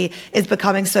 Therapy is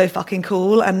becoming so fucking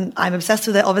cool and I'm obsessed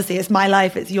with it. Obviously, it's my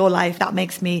life, it's your life. That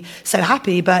makes me so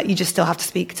happy, but you just still have to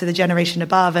speak to the generation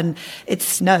above. And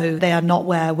it's no, they are not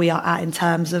where we are at in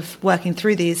terms of working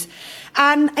through these.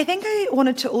 And I think I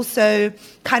wanted to also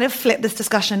kind of flip this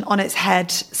discussion on its head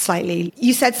slightly.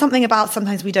 You said something about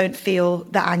sometimes we don't feel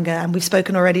the anger, and we've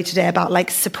spoken already today about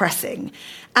like suppressing.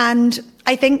 And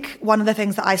I think one of the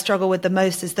things that I struggle with the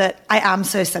most is that I am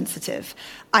so sensitive.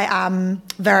 I am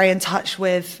very in touch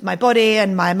with my body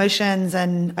and my emotions,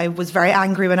 and I was very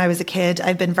angry when I was a kid.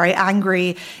 I've been very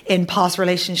angry in past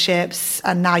relationships,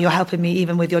 and now you're helping me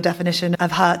even with your definition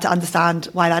of hurt to understand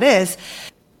why that is.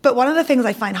 But one of the things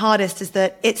I find hardest is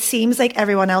that it seems like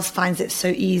everyone else finds it so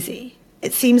easy.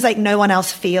 It seems like no one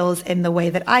else feels in the way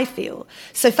that I feel.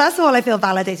 So first of all, I feel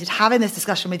validated having this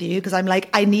discussion with you because I'm like,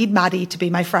 I need Maddy to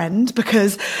be my friend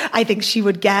because I think she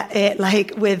would get it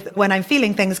like with when I'm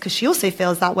feeling things because she also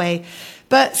feels that way.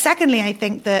 But secondly, I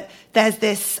think that there's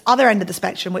this other end of the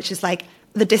spectrum, which is like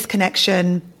the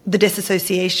disconnection, the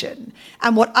disassociation.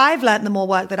 And what I've learned the more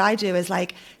work that I do is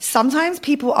like, sometimes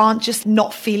people aren't just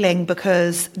not feeling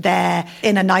because they're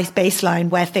in a nice baseline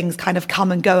where things kind of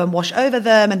come and go and wash over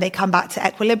them and they come back to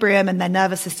equilibrium and their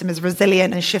nervous system is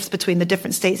resilient and shifts between the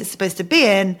different states it's supposed to be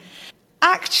in.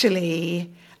 Actually,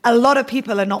 a lot of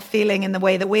people are not feeling in the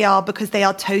way that we are because they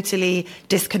are totally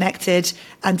disconnected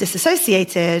and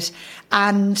disassociated.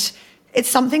 And it's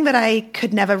something that I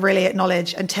could never really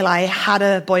acknowledge until I had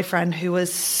a boyfriend who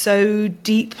was so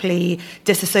deeply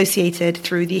disassociated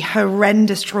through the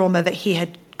horrendous trauma that he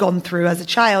had gone through as a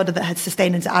child that had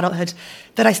sustained into adulthood,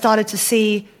 that I started to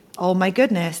see, oh my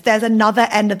goodness, there's another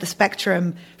end of the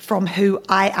spectrum from who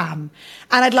I am.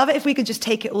 And I'd love it if we could just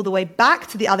take it all the way back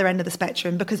to the other end of the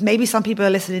spectrum, because maybe some people are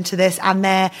listening to this and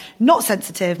they're not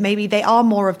sensitive. Maybe they are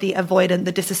more of the avoidant,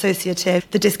 the disassociative,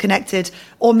 the disconnected,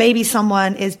 or maybe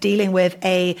someone is dealing with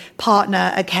a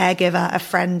partner, a caregiver, a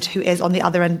friend who is on the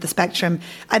other end of the spectrum.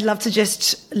 I'd love to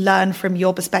just learn from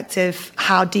your perspective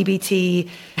how DBT,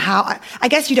 I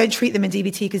guess you don't treat them in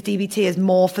DBT because DBT is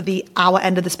more for the our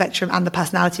end of the spectrum and the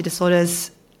personality disorders.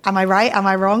 Am I right? Am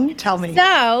I wrong? Tell me.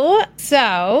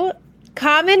 So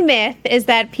common myth is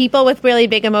that people with really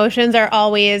big emotions are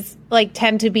always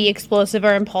tend to be explosive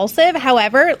or impulsive.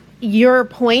 However, your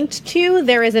point to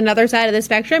there is another side of the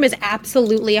spectrum is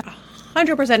absolutely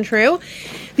 100% true.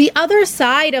 The other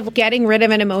side of getting rid of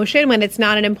an emotion when it's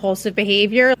not an impulsive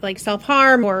behavior like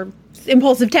self-harm or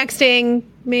impulsive texting,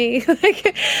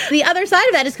 the other side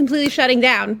of that is completely shutting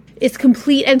down. It's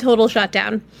complete and total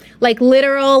shutdown. Not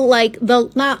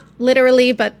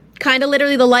literally, but kind of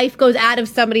literally the life goes out of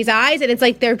somebody's eyes and it's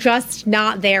like they're just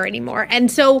not there anymore.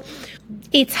 And so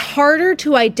it's harder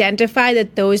to identify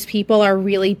that those people are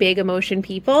really big emotion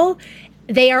people.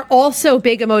 They are also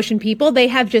big emotion people. They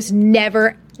have just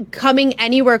never coming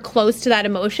anywhere close to that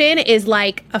emotion is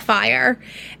like a fire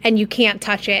and you can't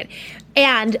touch it.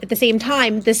 And at the same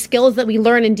time, the skills that we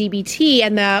learn in DBT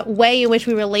and the way in which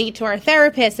we relate to our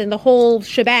therapists and the whole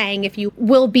shebang, if you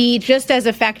will, be just as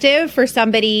effective for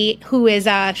somebody who is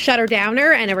a shutter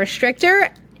downer and a restrictor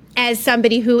as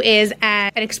somebody who is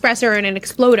an expressor and an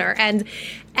exploder. And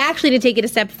actually, to take it a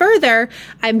step further,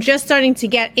 I'm just starting to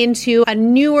get into a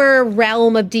newer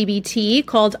realm of DBT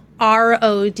called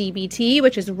RODBT,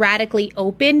 which is radically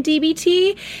open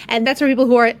DBT. And that's for people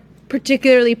who are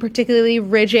particularly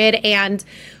rigid and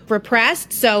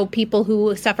repressed. So people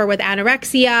who suffer with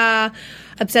anorexia,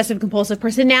 obsessive compulsive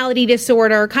personality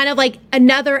disorder, kind of like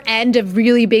another end of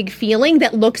really big feeling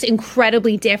that looks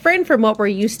incredibly different from what we're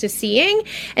used to seeing.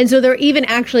 And so there even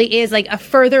actually is like a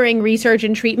furthering research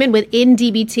and treatment within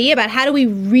DBT about how do we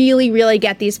really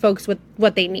get these folks with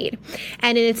what they need.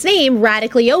 And in its name,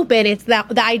 radically open, it's that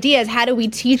the idea is how do we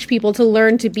teach people to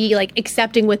learn to be like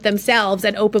accepting with themselves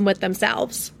and open with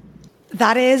themselves.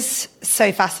 That is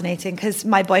so fascinating because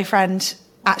my boyfriend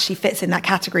actually fits in that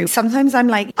category. Sometimes I'm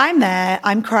like, I'm there,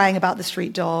 I'm crying about the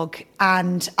street dog.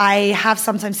 And I have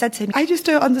sometimes said to him, I just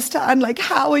don't understand, like,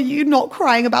 how are you not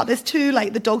crying about this too?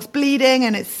 Like the dog's bleeding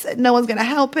and no one's going to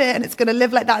help it and it's going to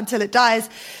live like that until it dies.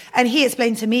 And he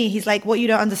explained to me, he's like, what you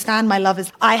don't understand, my love,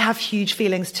 is I have huge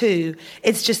feelings too.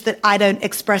 It's just that I don't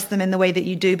express them in the way that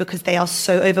you do because they are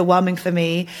so overwhelming for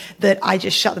me that I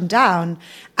just shut them down.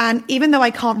 And even though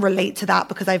I can't relate to that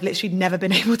because I've literally never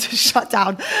been able to shut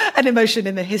down an emotion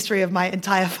in the history of my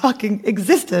entire fucking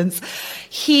existence,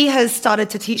 he has started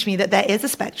to teach me that there is a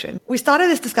spectrum. We started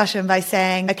this discussion by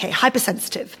saying, okay,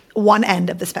 hypersensitive, one end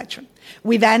of the spectrum.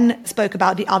 We then spoke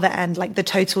about the other end, like the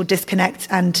total disconnect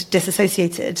and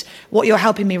disassociated. What you're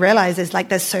helping me realize is like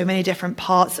there's so many different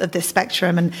parts of this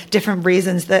spectrum and different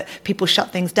reasons that people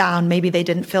shut things down. Maybe they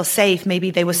didn't feel safe. Maybe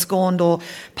they were scorned or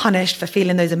punished for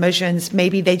feeling those emotions.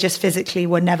 Maybe they just physically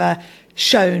were never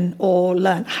shown or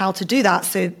learned how to do that.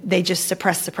 So they just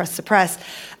suppress.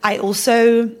 I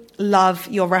also love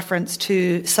your reference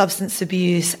to substance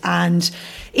abuse and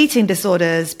eating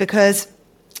disorders because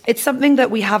it's something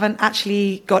that we haven't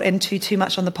actually got into too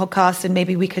much on the podcast, and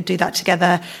maybe we could do that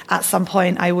together at some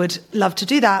point. I would love to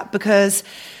do that because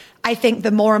I think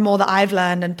the more and more that I've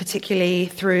learned, and particularly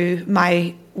through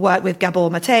my work with Gabor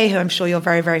Mate, who I'm sure you're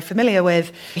very, very familiar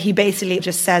with, he basically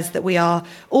just says that we are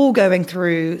all going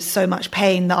through so much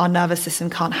pain that our nervous system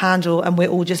can't handle, and we're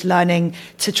all just learning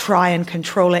to try and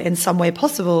control it in some way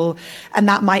possible. And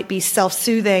that might be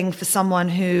self-soothing for someone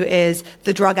who is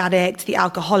the drug addict, the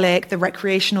alcoholic, the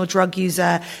recreational drug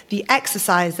user, the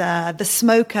exerciser, the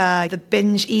smoker, the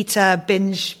binge eater,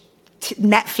 binge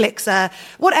Netflixer,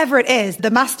 whatever it is,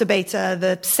 the masturbator,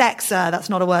 the sexer, that's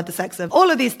not a word, the sexer, all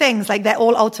of these things, like they're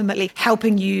all ultimately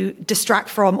helping you distract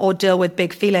from or deal with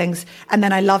big feelings. And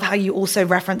then I love how you also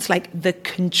reference like the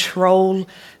control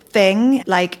thing.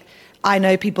 Like I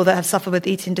know people that have suffered with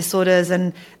eating disorders,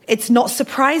 and it's not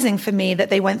surprising for me that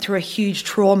they went through a huge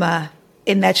trauma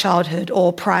in their childhood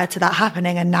or prior to that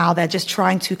happening, and now they're just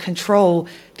trying to control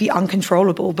the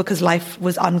uncontrollable because life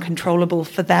was uncontrollable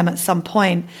for them at some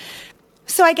point.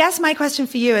 So I guess my question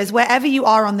for you is, wherever you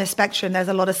are on this spectrum, there's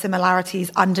a lot of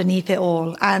similarities underneath it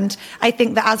all. And I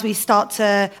think that as we start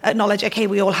to acknowledge, okay,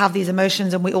 we all have these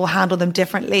emotions and we all handle them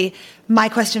differently. My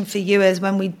question for you is,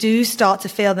 when we do start to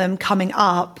feel them coming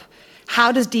up,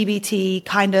 how does DBT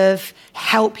kind of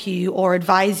help you or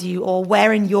advise you, or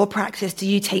where in your practice do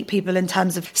you take people in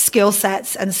terms of skill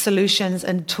sets and solutions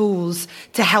and tools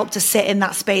to help to sit in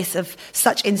that space of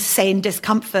such insane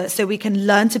discomfort so we can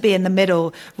learn to be in the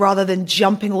middle rather than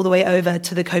jumping all the way over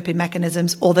to the coping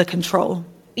mechanisms or the control?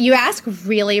 You ask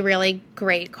really, really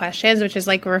great questions, which is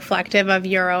like reflective of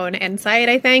your own insight,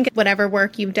 I think. Whatever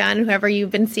work you've done, whoever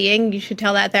you've been seeing, you should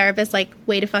tell that therapist, like,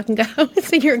 way to fucking go.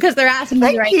 Because they're asking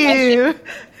you the right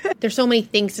questions. There's so many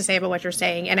things to say about what you're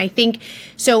saying. And I think,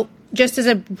 so just as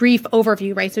a brief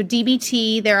overview, right? So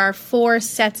DBT, there are 4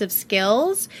 sets of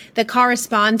skills that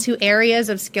correspond to areas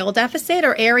of skill deficit,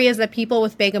 or areas that people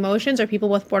with big emotions or people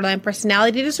with borderline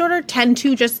personality disorder tend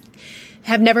to just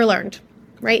have never learned.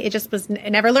 Right? It just was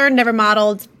never learned, never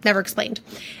modeled, never explained.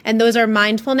 And those are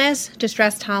mindfulness,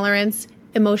 distress tolerance,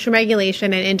 emotion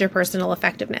regulation, and interpersonal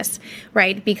effectiveness,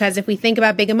 right? Because if we think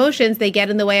about big emotions, they get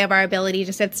in the way of our ability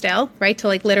to sit still, right? To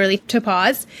like literally to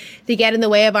pause. They get in the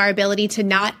way of our ability to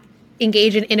not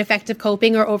engage in ineffective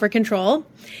coping or over control.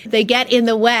 They get in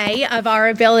the way of our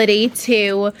ability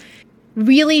to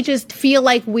really just feel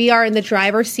like we are in the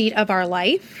driver's seat of our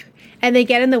life. And they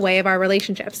get in the way of our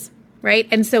relationships. Right?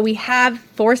 And so we have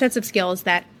 4 sets of skills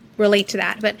that relate to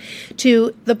that. But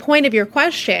to the point of your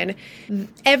question,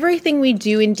 everything we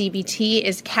do in DBT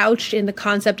is couched in the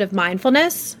concept of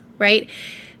mindfulness, right?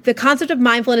 The concept of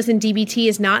mindfulness in DBT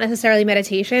is not necessarily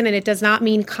meditation, and it does not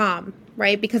mean calm,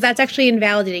 right? Because that's actually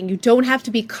invalidating. You don't have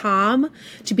to be calm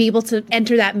to be able to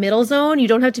enter that middle zone. You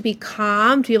don't have to be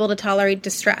calm to be able to tolerate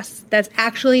distress. That's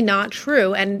actually not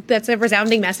true. And that's a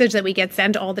resounding message that we get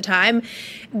sent all the time,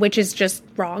 which is just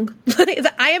wrong.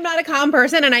 I am not a calm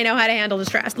person, and I know how to handle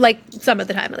distress, like some of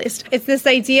the time at least. It's this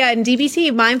idea in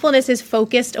DBT, mindfulness is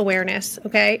focused awareness,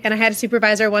 okay? And I had a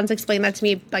supervisor once explain that to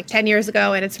me like 10 years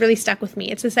ago, and it's really stuck with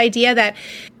me. It's this idea that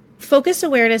focused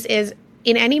awareness is,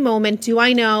 in any moment, do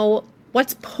I know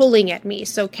what's pulling at me?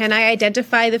 So can I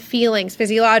identify the feelings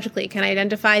physiologically? Can I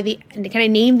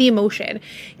name the emotion?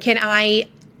 Can I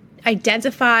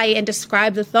identify and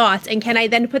describe the thoughts? And can I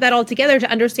then put that all together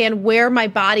to understand where my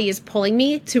body is pulling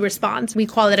me to respond? We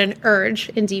call it an urge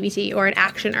in DBT, or an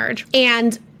action urge.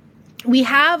 And we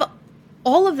have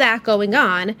all of that going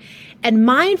on, and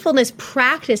mindfulness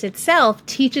practice itself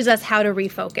teaches us how to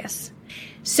refocus.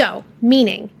 So,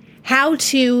 meaning how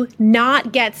to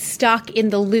not get stuck in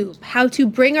the loop, how to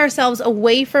bring ourselves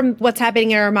away from what's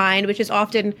happening in our mind, which is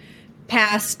often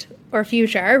past or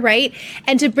future, right?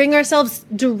 And to bring ourselves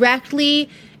directly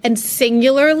and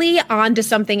singularly onto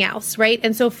something else, right?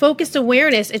 And so focused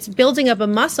awareness, it's building up a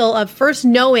muscle of first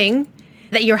knowing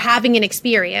that you're having an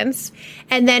experience,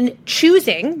 and then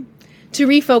choosing to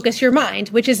refocus your mind,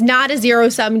 which is not a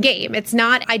zero-sum game. It's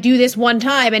not, I do this one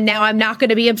time and now I'm not going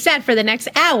to be upset for the next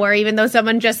hour, even though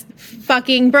someone just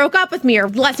fucking broke up with me, or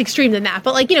less extreme than that.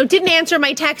 But like, didn't answer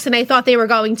my text and I thought they were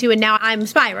going to, and now I'm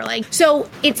spiraling. So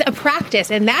it's a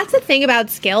practice. And that's the thing about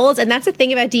skills. And that's the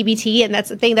thing about DBT. And that's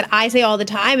the thing that I say all the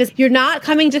time is, you're not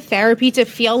coming to therapy to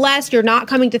feel less. You're not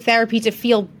coming to therapy to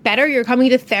feel better. You're coming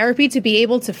to therapy to be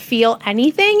able to feel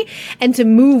anything and to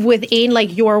move within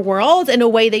like your world in a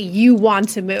way that you want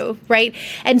to move, right?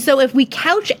 And so if we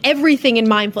couch everything in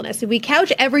mindfulness, if we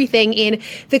couch everything in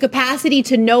the capacity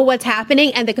to know what's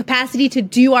happening and the capacity to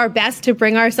do our best to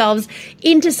bring ourselves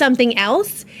into something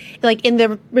else, like in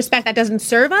the respect that doesn't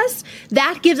serve us,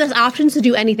 that gives us options to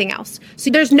do anything else.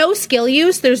 So there's no skill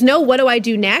use, there's no what do I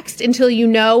do next until you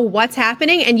know what's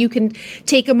happening and you can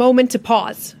take a moment to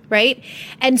pause. right?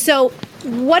 And so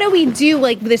what do we do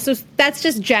like this? So that's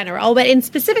just general, but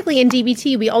specifically in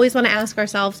DBT, we always want to ask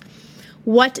ourselves,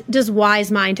 what does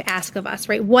wise mind ask of us,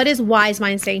 right? What is wise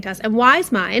mind saying to us? And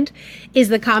wise mind is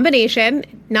the combination,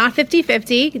 not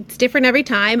 50-50, it's different every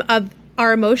time, of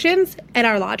our emotions and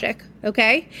our logic,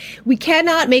 okay? We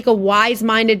cannot make a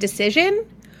wise-minded decision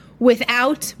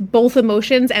without both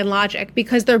emotions and logic,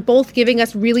 because they're both giving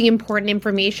us really important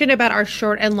information about our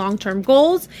short and long-term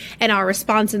goals and our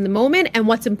response in the moment and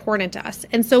what's important to us.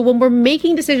 And so when we're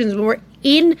making decisions, when we're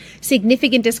in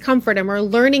significant discomfort and we're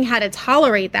learning how to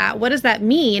tolerate that, what does that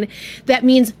mean? That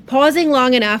means pausing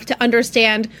long enough to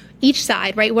understand each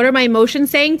side, right? What are my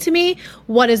emotions saying to me?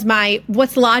 What's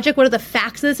logic? What are the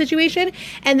facts of the situation?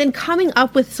 And then coming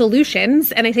up with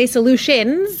solutions. And I say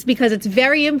solutions because it's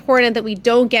very important that we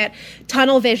don't get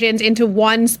tunnel visions into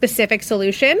one specific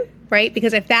solution, right?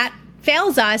 Because if that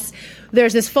fails us,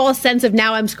 there's this false sense of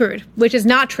now I'm screwed, which is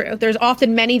not true. There's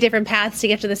often many different paths to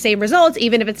get to the same results,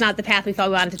 even if it's not the path we thought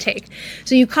we wanted to take.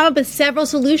 So you come up with several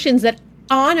solutions that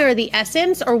honor the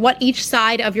essence or what each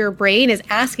side of your brain is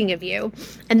asking of you.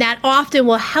 And that often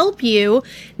will help you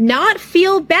not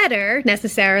feel better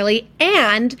necessarily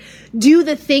and do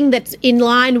the thing that's in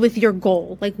line with your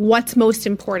goal, like what's most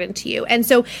important to you. And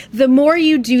so the more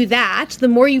you do that, the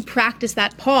more you practice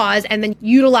that pause and then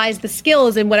utilize the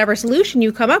skills in whatever solution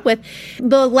you come up with,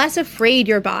 the less afraid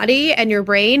your body and your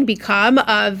brain become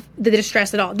of the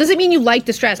distress at all. Doesn't mean you like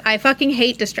distress. I fucking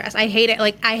hate distress. I hate it.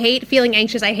 Like, I hate feeling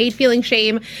anxious. I hate feeling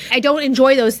shame. I don't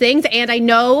enjoy those things. And I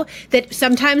know that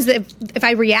sometimes if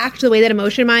I react the way that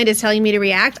emotion mind is telling me to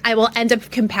react, I will end up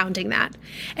compounding that.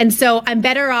 And so I'm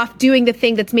better off doing the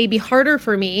thing that's maybe harder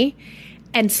for me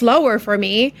and slower for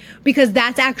me, because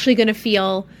that's actually going to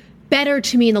feel better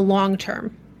to me in the long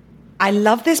term. I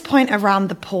love this point around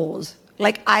the pause.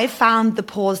 Like, I found the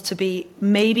pause to be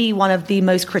maybe one of the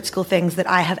most critical things that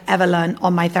I have ever learned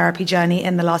on my therapy journey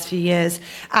in the last few years.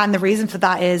 And the reason for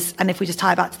that is, and if we just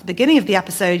tie back to the beginning of the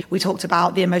episode, we talked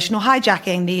about the emotional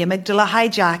hijacking, the amygdala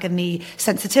hijack, and the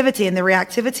sensitivity and the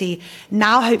reactivity.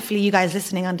 Now, hopefully you guys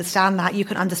listening understand that. You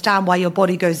can understand why your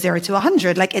body goes 0 to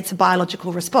 100. Like, it's a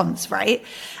biological response, right?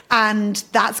 And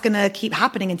that's going to keep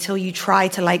happening until you try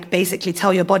to basically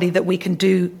tell your body that we can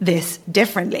do this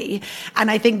differently.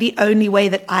 And I think the only way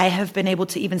that I have been able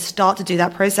to even start to do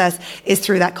that process is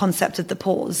through that concept of the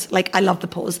pause. I love the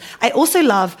pause. I also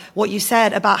love what you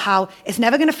said about how it's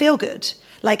never going to feel good.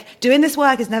 Doing this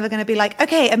work is never going to be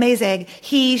okay, amazing.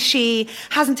 She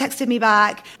hasn't texted me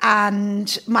back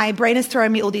and my brain is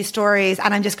throwing me all these stories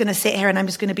and I'm just going to sit here and I'm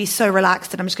just going to be so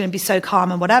relaxed and I'm just going to be so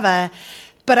calm and whatever.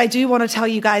 But I do want to tell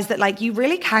you guys that you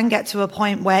really can get to a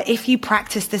point where if you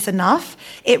practice this enough,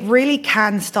 it really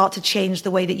can start to change the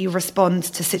way that you respond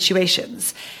to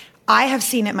situations. I have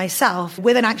seen it myself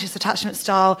with an anxious attachment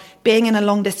style, being in a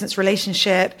long distance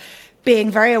relationship, being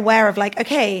very aware of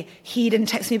okay, he didn't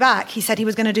text me back. He said he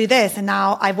was going to do this. And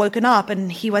now I've woken up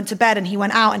and he went to bed and he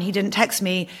went out and he didn't text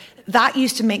me. That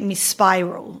used to make me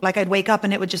spiral. I'd wake up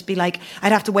and it would just be I'd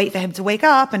have to wait for him to wake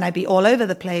up and I'd be all over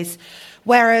the place.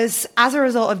 Whereas as a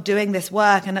result of doing this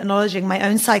work and acknowledging my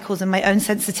own cycles and my own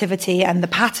sensitivity and the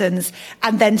patterns,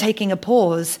 and then taking a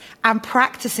pause and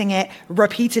practicing it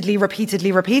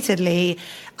repeatedly,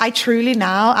 I truly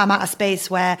now am at a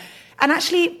space where, and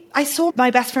actually I saw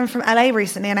my best friend from LA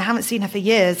recently and I haven't seen her for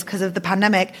years because of the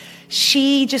pandemic.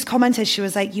 She just commented, she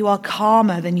was you are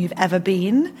calmer than you've ever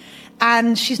been.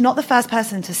 And she's not the first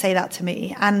person to say that to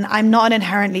me. And I'm not an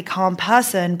inherently calm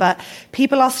person, but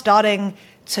people are starting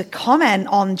to comment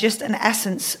on just an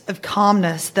essence of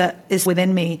calmness that is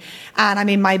within me. And I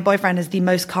mean, my boyfriend is the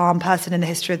most calm person in the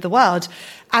history of the world.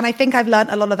 And I think I've learned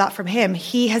a lot of that from him.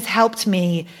 He has helped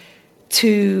me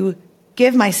to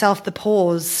give myself the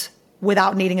pause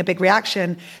without needing a big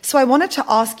reaction. So I wanted to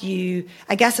ask you,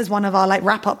 I guess as one of our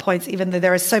wrap-up points, even though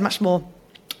there is so much more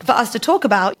for us to talk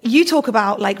about, you talk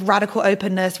about radical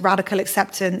openness, radical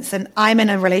acceptance, and I'm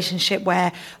in a relationship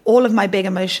where all of my big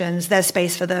emotions, there's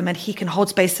space for them and he can hold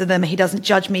space for them. He doesn't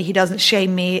judge me. He doesn't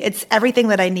shame me. It's everything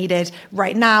that I needed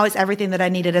right now. It's everything that I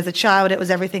needed as a child. It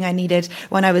was everything I needed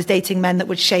when I was dating men that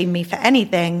would shame me for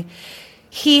anything.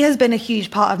 He has been a huge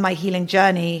part of my healing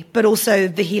journey, but also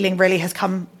the healing really has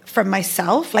come from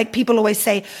myself. People always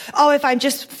say, oh, if I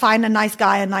just find a nice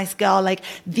guy, a nice girl,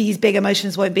 these big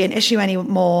emotions won't be an issue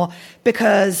anymore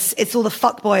because it's all the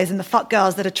fuck boys and the fuck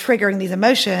girls that are triggering these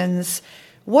emotions.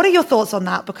 What are your thoughts on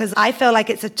that? Because I feel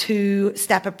it's a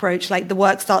two-step approach. The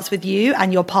work starts with you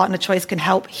and your partner choice can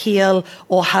help heal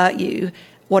or hurt you.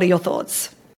 What are your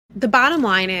thoughts? The bottom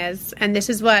line is, and this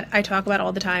is what I talk about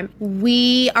all the time,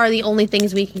 we are the only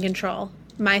things we can control.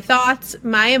 my thoughts,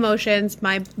 my emotions,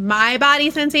 my body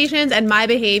sensations, and my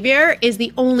behavior is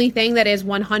the only thing that is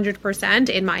 100%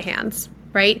 in my hands,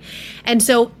 right? And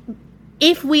so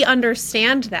if we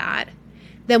understand that,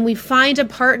 then we find a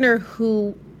partner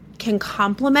who can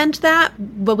complement that,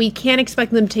 but we can't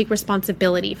expect them to take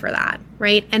responsibility for that,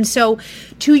 right? And so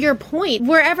to your point,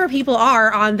 wherever people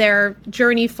are on their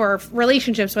journey for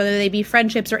relationships, whether they be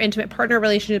friendships or intimate partner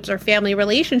relationships or family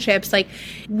relationships, like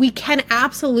we can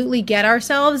absolutely get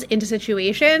ourselves into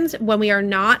situations when we are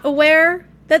not aware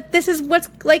that this is what's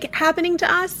like happening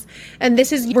to us. And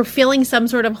we're filling some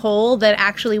sort of hole that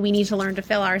actually we need to learn to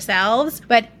fill ourselves.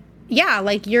 But yeah,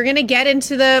 like you're going to get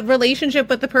into the relationship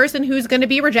with the person who's going to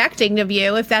be rejecting of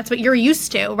you if that's what you're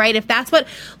used to, right? If that's what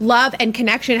love and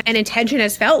connection and intention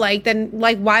has felt like, then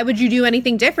like, why would you do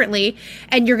anything differently?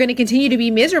 And you're going to continue to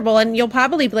be miserable and you'll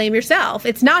probably blame yourself.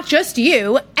 It's not just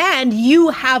you, and you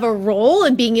have a role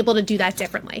in being able to do that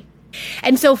differently.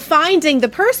 And so finding the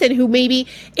person who maybe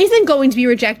isn't going to be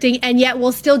rejecting and yet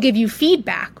will still give you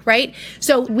feedback, right?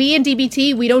 So we in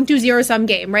DBT, we don't do zero-sum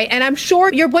game, right? And I'm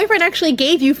sure your boyfriend actually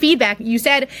gave you feedback. You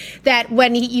said that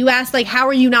when you asked, like, how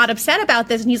are you not upset about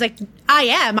this? And he's like, I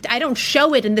am. I don't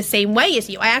show it in the same way as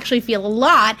you. I actually feel a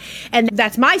lot. And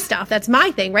that's my stuff. That's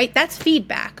my thing, right? That's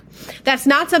feedback. That's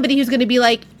not somebody who's going to be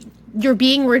like, you're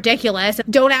being ridiculous.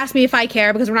 Don't ask me if I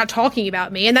care because we're not talking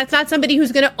about me. And that's not somebody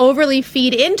who's going to overly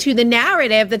feed into the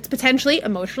narrative that's potentially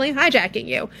emotionally hijacking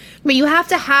you. But you have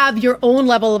to have your own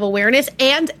level of awareness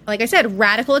and, like I said,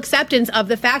 radical acceptance of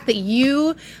the fact that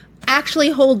you actually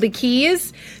hold the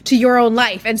keys to your own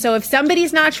life. And so if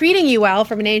somebody's not treating you well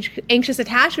from an anxious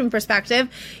attachment perspective,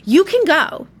 you can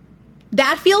go.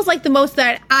 That feels like the most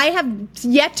that I have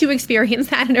yet to experience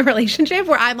that in a relationship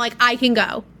where I'm like, I can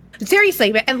go.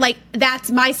 Seriously, and like,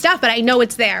 that's my stuff, but I know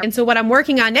it's there. And so what I'm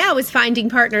working on now is finding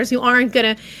partners who aren't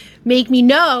going to make me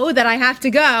know that I have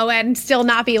to go and still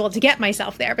not be able to get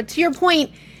myself there. But to your point,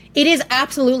 it is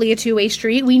absolutely a two-way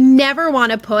street. We never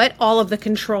want to put all of the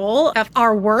control of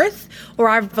our worth or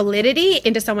our validity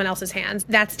into someone else's hands.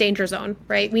 That's danger zone,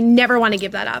 right? We never want to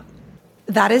give that up.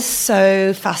 That is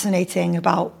so fascinating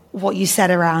about what you said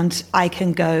around I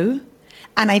can go.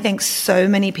 And I think so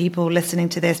many people listening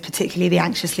to this, particularly the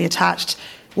anxiously attached,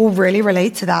 will really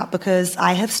relate to that, because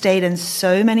I have stayed in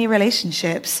so many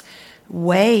relationships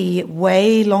way,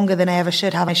 way longer than I ever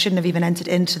should have. I shouldn't have even entered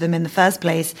into them in the first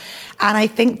place. And I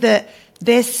think that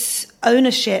this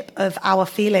ownership of our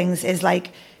feelings is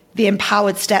like the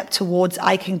empowered step towards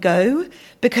I can go.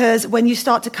 Because when you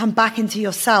start to come back into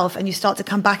yourself and you start to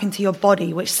come back into your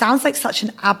body, which sounds like such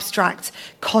an abstract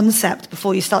concept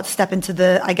before you start to step into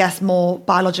the, I guess, more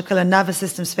biological and nervous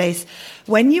system space,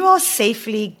 when you are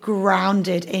safely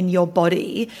grounded in your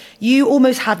body, you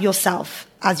almost have yourself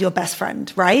as your best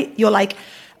friend, right? You're like,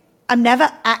 I'm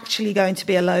never actually going to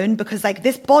be alone, because like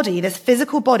this body, this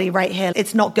physical body right here,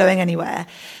 it's not going anywhere.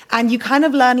 And you kind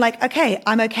of learn like, okay,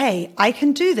 I'm okay. I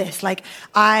can do this. Like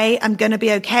I am going to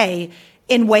be okay,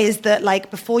 in ways that like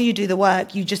before you do the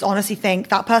work, you just honestly think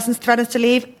that person's threatens to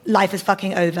leave, life is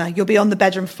fucking over. You'll be on the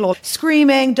bedroom floor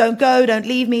screaming, don't go, don't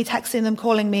leave me, texting them,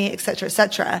 calling me, etc.,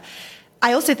 etc.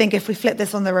 I also think if we flip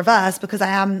this on the reverse, because I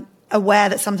am aware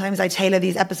that sometimes I tailor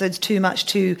these episodes too much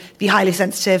to the highly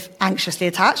sensitive, anxiously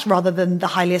attached, rather than the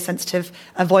highly sensitive,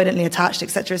 avoidantly attached,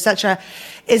 etc.,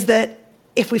 is that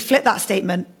if we flip that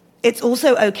statement, it's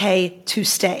also okay to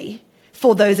stay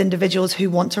for those individuals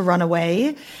who want to run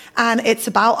away. And it's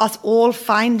about us all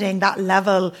finding that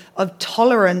level of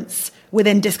tolerance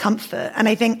within discomfort. And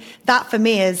I think that for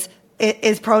me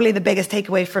is probably the biggest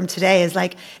takeaway from today, is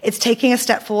like, it's taking a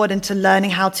step forward into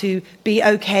learning how to be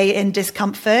okay in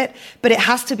discomfort, but it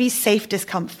has to be safe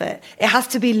discomfort. It has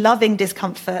to be loving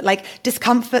discomfort, like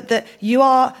discomfort that you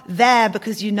are there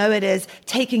because you know it is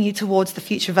taking you towards the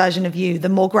future version of you, the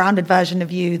more grounded version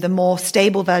of you, the more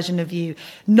stable version of you,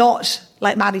 not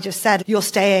like Maddy just said, you're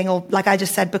staying, or like I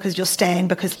just said, because you're staying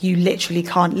because you literally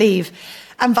can't leave.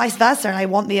 And vice versa. And I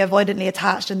want the avoidantly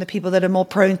attached and the people that are more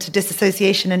prone to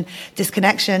disassociation and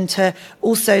disconnection to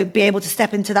also be able to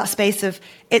step into that space of,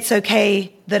 it's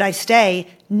okay that I stay,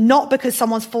 not because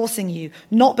someone's forcing you,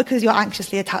 not because your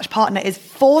anxiously attached partner is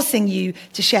forcing you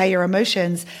to share your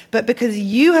emotions, but because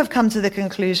you have come to the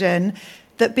conclusion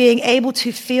that being able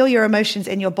to feel your emotions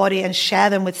in your body and share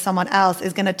them with someone else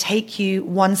is going to take you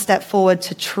one step forward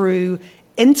to true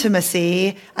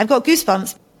intimacy. I've got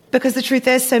goosebumps. Because the truth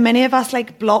is, so many of us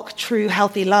like block true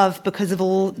healthy love because of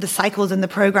all the cycles and the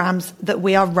programs that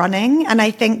we are running. And I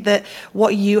think that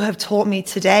what you have taught me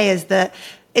today is that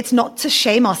it's not to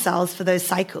shame ourselves for those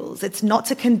cycles. It's not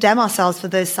to condemn ourselves for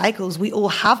those cycles. We all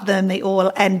have them. They all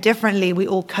end differently. We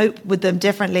all cope with them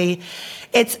differently.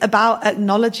 It's about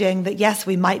acknowledging that, yes,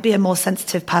 we might be a more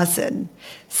sensitive person.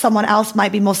 Someone else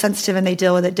might be more sensitive and they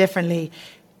deal with it differently.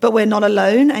 But we're not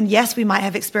alone. And yes, we might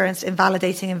have experienced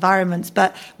invalidating environments,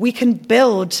 but we can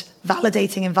build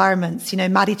validating environments. You know,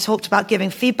 Maddy talked about giving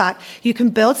feedback. You can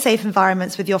build safe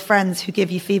environments with your friends who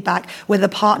give you feedback, with a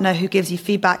partner who gives you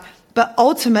feedback. But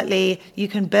ultimately, you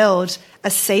can build a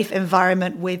safe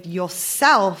environment with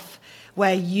yourself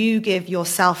where you give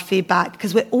yourself feedback,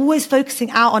 because we're always focusing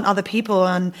out on other people.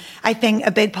 And I think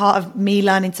a big part of me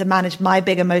learning to manage my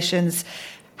big emotions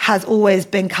has always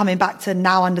been coming back to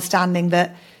now understanding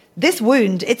that this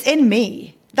wound, it's in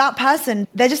me. That person,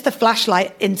 they're just a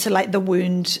flashlight into like the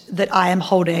wound that I am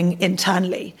holding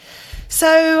internally.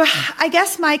 So I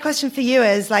guess my question for you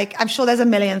is, like, I'm sure there's a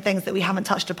million things that we haven't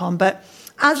touched upon, but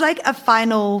as like a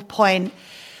final point,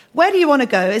 where do you want to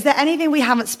go? Is there anything we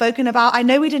haven't spoken about? I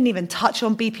know we didn't even touch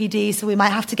on BPD, so we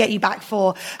might have to get you back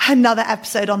for another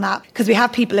episode on that, because we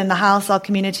have people in the house, our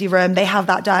community room, they have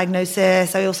that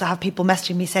diagnosis. I also have people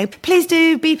messaging me saying, please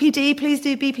do BPD, please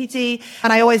do BPD.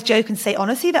 And I always joke and say,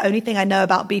 honestly, the only thing I know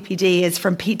about BPD is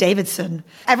from Pete Davidson.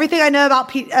 Everything I know about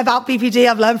BPD,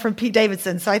 I've learned from Pete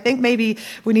Davidson. So I think maybe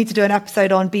we need to do an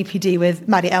episode on BPD with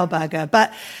Maddy Ellberger.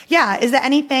 But yeah, is there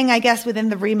anything, I guess, within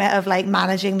the remit of like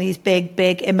managing these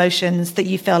big emotions that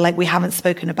you feel like we haven't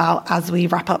spoken about as we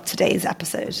wrap up today's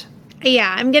episode?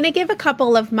 Yeah, I'm going to give a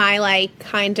couple of my like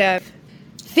kind of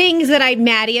things that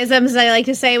Maddyisms, as I like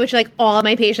to say, which like all of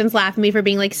my patients laugh at me for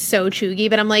being like so chuggy,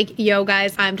 but I'm like, yo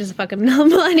guys, I'm just a fucking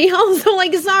millennial, so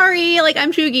like sorry, like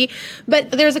I'm chuggy. But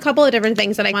there's a couple of different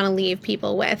things that I want to leave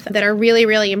people with that are really,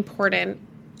 really important.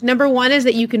 Number one is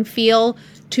that you can feel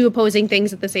two opposing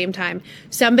things at the same time.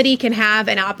 Somebody can have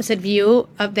an opposite view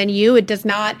than you. It does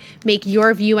not make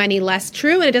your view any less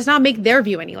true, and it does not make their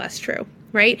view any less true,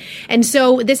 right? And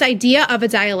so this idea of a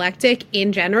dialectic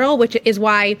in general, which is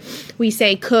why we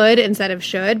say could instead of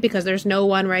should, because there's no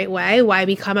one right way, why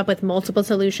we come up with multiple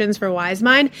solutions for Wise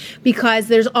Mind, because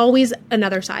there's always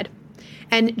another side.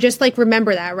 And just like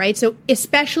remember that, right? So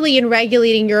especially in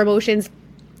regulating your emotions,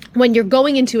 when you're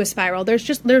going into a spiral,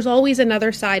 there's always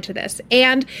another side to this.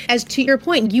 And as to your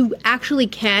point, you actually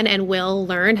can and will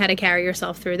learn how to carry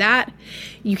yourself through that.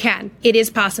 You can. It is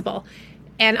possible.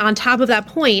 And on top of that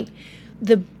point,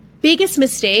 the biggest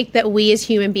mistake that we as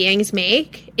human beings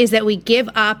make is that we give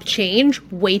up change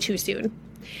way too soon,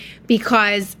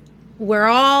 because we're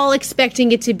all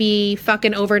expecting it to be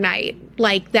fucking overnight.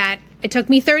 Like that, it took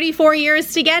me 34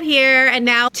 years to get here, and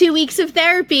now 2 weeks of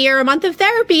therapy or a month of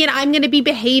therapy, and I'm going to be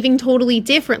behaving totally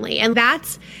differently. And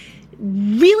that's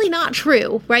really not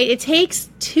true, right? It takes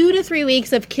 2 to 3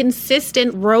 weeks of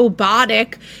consistent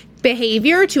robotic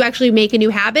behavior to actually make a new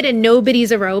habit, and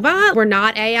nobody's a robot. We're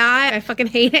not AI. I fucking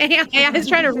hate AI. AI is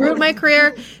trying to ruin my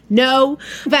career. No.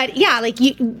 But yeah, like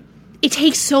it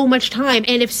takes so much time.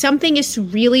 And if something is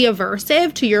really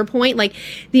aversive, to your point, like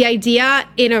the idea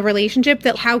in a relationship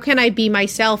that how can I be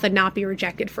myself and not be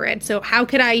rejected for it? So how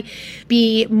could I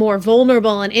be more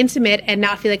vulnerable and intimate and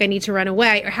not feel like I need to run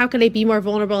away? Or how can I be more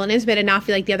vulnerable and intimate and not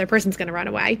feel like the other person's going to run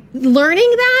away? Learning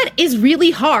that is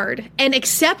really hard. And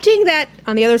accepting that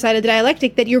on the other side of the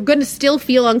dialectic, that you're going to still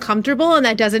feel uncomfortable and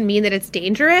that doesn't mean that it's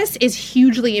dangerous, is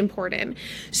hugely important.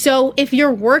 So if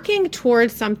you're working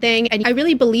towards something, and I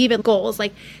really believe in goals,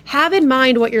 like have in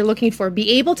mind what you're looking for,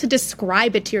 be able to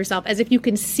describe it to yourself as if you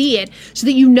can see it so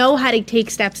that you know how to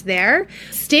take steps there.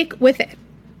 Stick with it.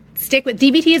 Stick with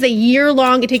DBT is a year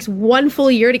long. It takes 1 full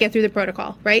year to get through the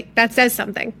protocol, right? That says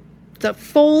something. It's a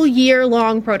full year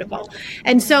long protocol.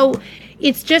 And so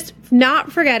it's just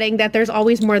not forgetting that there's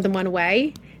always more than one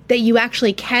way, that you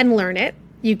actually can learn it.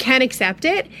 You can accept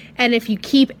it. And if you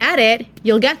keep at it,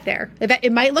 you'll get there.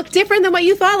 It might look different than what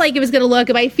you thought like it was going to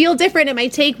look. It might feel different. It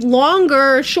might take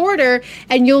longer or shorter,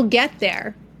 and you'll get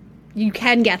there. You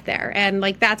can get there. And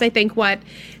like, that's, I think, what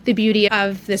the beauty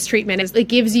of this treatment is. It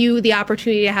gives you the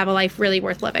opportunity to have a life really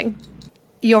worth living.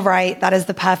 You're right. That is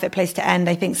the perfect place to end.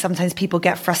 I think sometimes people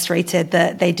get frustrated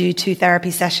that they do 2 therapy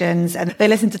sessions and they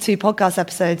listen to 2 podcast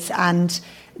episodes, and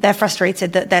they're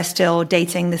frustrated that they're still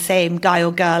dating the same guy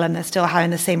or girl and they're still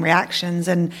having the same reactions.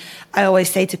 And I always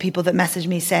say to people that message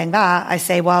me saying that, I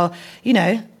say, well, you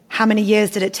know, how many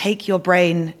years did it take your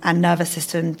brain and nervous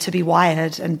system to be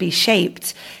wired and be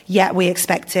shaped? Yet we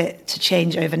expect it to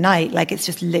change overnight. Like, it's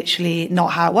just literally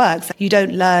not how it works. You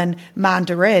don't learn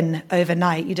Mandarin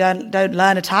overnight. You don't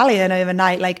learn Italian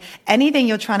overnight. Like, anything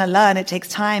you're trying to learn, it takes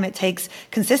time, it takes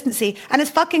consistency, and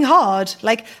it's fucking hard.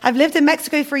 Like, I've lived in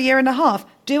Mexico for 1.5 years.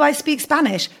 Do I speak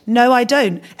Spanish? No, I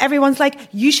don't. Everyone's like,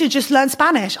 you should just learn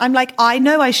Spanish. I'm like, I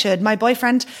know I should. My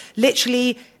boyfriend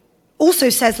literally also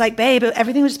says like, babe,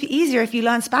 everything would just be easier if you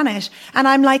learn Spanish. And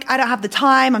I'm like, I don't have the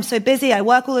time. I'm so busy. I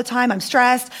work all the time. I'm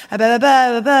stressed. Blah, blah, blah,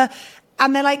 blah, blah.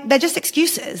 And they're like, they're just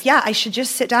excuses. Yeah, I should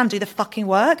just sit down and do the fucking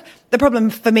work. The problem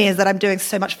for me is that I'm doing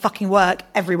so much fucking work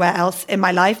everywhere else in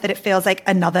my life that it feels like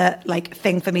another like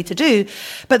thing for me to do.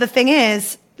 But the thing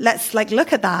is, let's like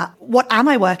look at that. What am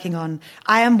I working on?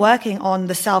 I am working on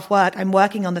the self-work. I'm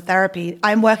working on the therapy.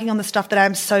 I'm working on the stuff that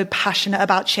I'm so passionate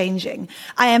about changing.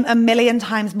 I am a million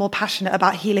times more passionate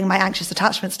about healing my anxious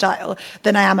attachment style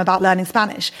than I am about learning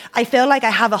Spanish. I feel like I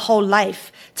have a whole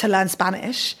life to learn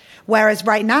Spanish. Whereas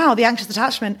right now, the anxious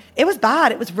attachment, it was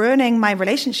bad. It was ruining my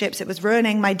relationships. It was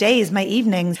ruining my days, my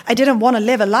evenings. I didn't want to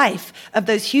live a life of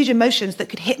those huge emotions that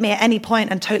could hit me at any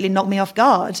point and totally knock me off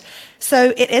guard.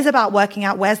 So it is about working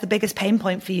out where's the biggest pain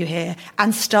point for you here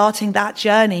and starting that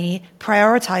journey,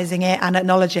 prioritizing it and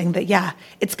acknowledging that, yeah,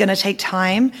 it's going to take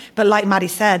time. But like Maddy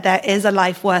said, there is a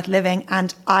life worth living.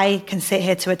 And I can sit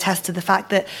here to attest to the fact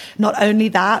that not only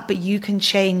that, but you can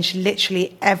change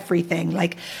literally everything.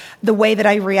 Like the way that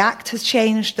I react has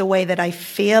changed, the way that I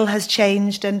feel has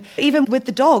changed. And even with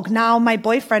the dog, now my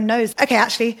boyfriend knows, okay,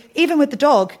 actually, even with the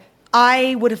dog,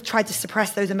 I would have tried to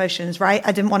suppress those emotions, right?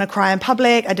 I didn't want to cry in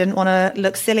public. I didn't want to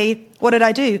look silly. What did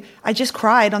I do? I just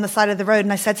cried on the side of the road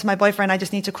and I said to my boyfriend, I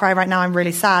just need to cry right now. I'm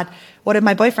really sad. What did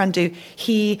my boyfriend do?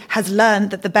 He has learned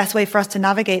that the best way for us to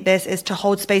navigate this is to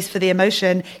hold space for the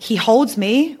emotion. He holds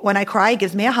me when I cry,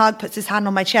 gives me a hug, puts his hand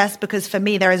on my chest, because for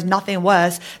me, there is nothing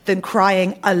worse than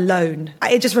crying alone.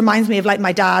 It just reminds me of like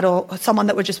my dad or someone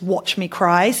that would just watch me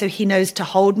cry. So he knows to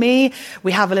hold me.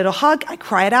 We have a little hug. I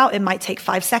cry it out. It might take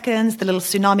 5 seconds. The little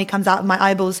tsunami comes out of my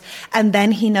eyeballs. And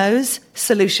then he knows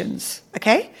solutions.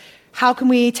 Okay? How can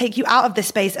we take you out of this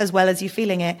space as well as you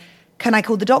feeling it? Can I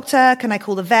call the doctor? Can I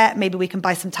call the vet? Maybe we can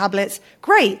buy some tablets.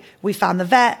 Great. We found the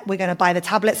vet. We're going to buy the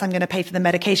tablets. I'm going to pay for the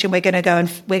medication. We're going to go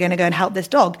and help this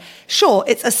dog. Sure,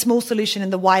 it's a small solution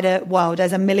in the wider world.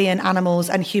 There's a million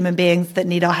animals and human beings that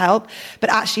need our help.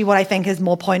 But actually what I think is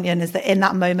more poignant is that in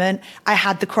that moment, I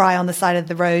had the cry on the side of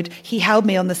the road. He held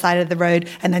me on the side of the road,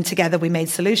 and then together we made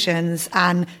solutions.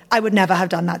 And I would never have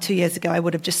done that 2 years ago. I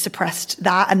would have just suppressed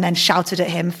that and then shouted at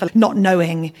him for not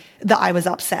knowing that I was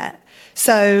upset.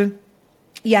 So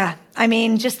yeah, I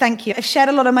mean, just thank you. I've shared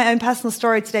a lot of my own personal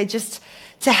story today just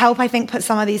to help, I think, put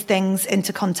some of these things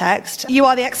into context. You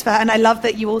are the expert, and I love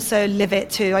that you also live it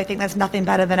too. I think there's nothing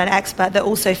better than an expert that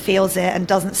also feels it and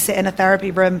doesn't sit in a therapy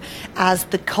room as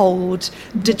the cold,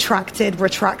 detracted,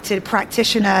 retracted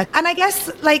practitioner. And I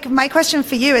guess, like, my question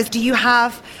for you is, do you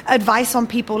have advice on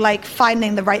people, like,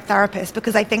 finding the right therapist?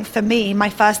 Because I think for me,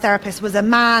 my first therapist was a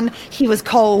man. He was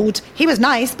cold. He was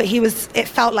nice, but it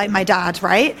felt like my dad,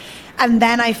 right? And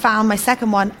then I found my second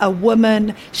one, a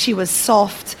woman. She was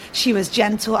soft, she was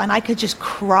gentle, and I could just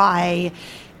cry.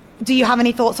 Do you have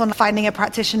any thoughts on finding a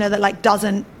practitioner that like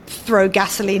doesn't throw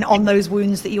gasoline on those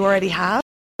wounds that you already have?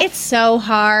 It's so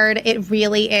hard. It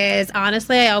really is.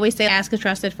 Honestly, I always say ask a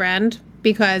trusted friend,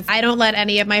 because I don't let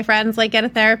any of my friends like get a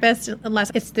therapist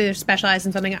unless they're specialized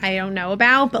in something I don't know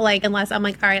about. But like, unless I'm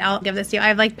like, all right, I'll give this to you.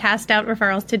 I've like passed out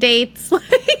referrals to dates.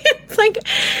 It's like,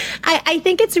 I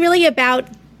think it's really about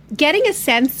getting a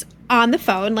sense on the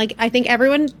phone. Like, I think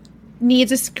everyone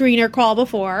needs a screener call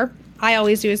before. I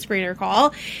always do a screener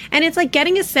call. And it's like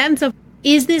getting a sense of,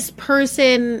 is this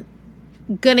person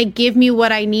going to give me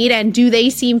what I need? And do they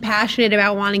seem passionate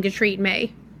about wanting to treat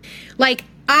me? Like,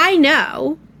 I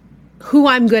know who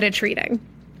I'm good at treating.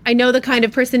 I know the kind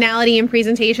of personality and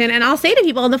presentation. And I'll say to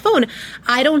people on the phone,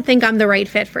 I don't think I'm the right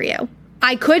fit for you.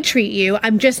 I could treat you.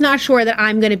 I'm just not sure that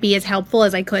I'm going to be as helpful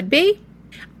as I could be.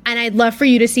 And I'd love for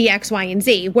you to see X, Y, and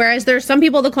Z. Whereas there's some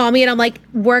people that call me and I'm like,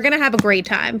 we're going to have a great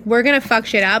time. We're going to fuck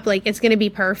shit up. Like, it's going to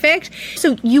be perfect.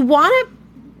 So you want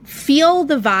to feel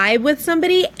the vibe with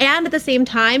somebody. And at the same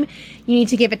time, you need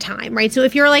to give it time, right? So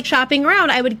if you're like shopping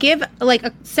around, I would give like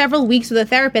several weeks with a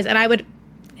therapist. And I would,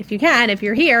 if you can, if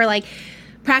you're here, like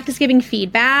practice giving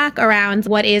feedback around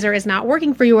what is or is not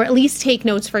working for you, or at least take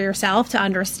notes for yourself to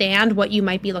understand what you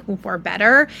might be looking for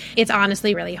better. It's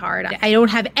honestly really hard. I don't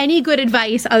have any good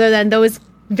advice other than those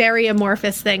very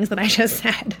amorphous things that I just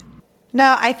said.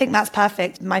 No, I think that's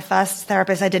perfect. My first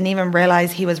therapist, I didn't even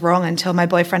realize he was wrong until my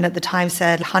boyfriend at the time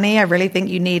said, honey, I really think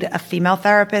you need a female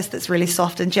therapist that's really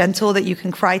soft and gentle that you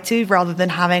can cry to, rather than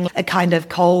having a kind of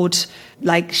cold,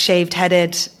 like shaved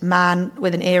headed man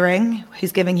with an earring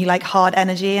who's giving you like hard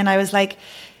energy. And I was like,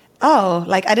 oh,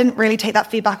 like I didn't really take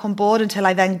that feedback on board until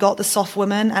I then got the soft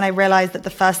woman. And I realized that the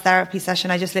first therapy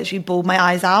session, I just literally bawled my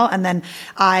eyes out. And then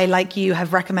I, like you,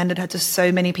 have recommended her to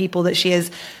so many people that she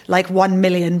is like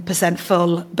 1,000,000%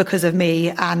 full because of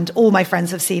me. And all my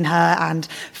friends have seen her, and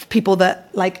people that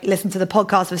like listen to the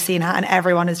podcast have seen her, and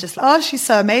everyone is just like, oh, she's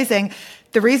so amazing.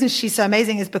 The reason she's so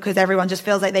amazing is because everyone just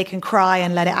feels like they can cry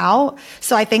and let it out.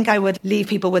 So I think I would leave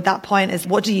people with that point is,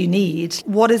 what do you need?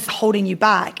 What is holding you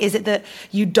back? Is it that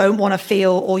you don't want to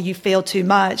feel, or you feel too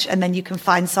much? And then you can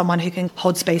find someone who can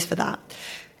hold space for that.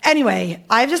 Anyway,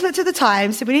 I've just looked at the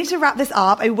time, so we need to wrap this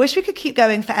up. I wish we could keep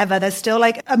going forever. There's still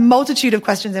like a multitude of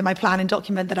questions in my planning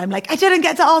document that I'm like, I didn't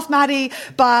get to ask Maddy,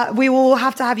 but we will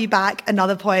have to have you back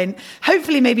another point.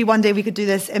 Hopefully, maybe one day we could do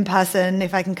this in person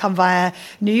if I can come via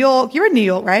New York. You're in New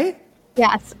York, right?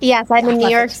 Yes, I'm in New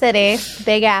York City,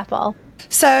 Big Apple.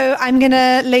 So I'm going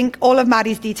to link all of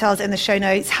Maddy's details in the show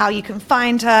notes, how you can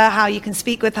find her, how you can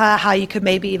speak with her, how you could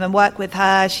maybe even work with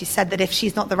her. She said that if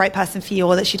she's not the right person for you,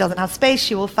 or that she doesn't have space,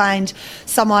 she will find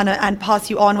someone and pass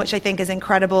you on, which I think is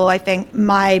incredible. I think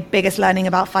my biggest learning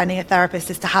about finding a therapist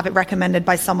is to have it recommended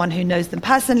by someone who knows them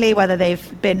personally, whether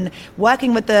they've been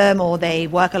working with them or they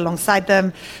work alongside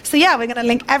them. So yeah, we're going to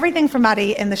link everything from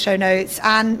Maddy in the show notes.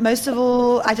 And most of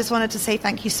all, I just wanted to say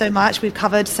thank you so much. We've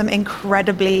covered some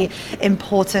incredibly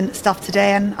important stuff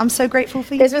today, and I'm so grateful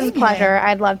for you. This was a pleasure. Here.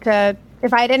 I'd love to,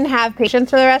 if I didn't have patience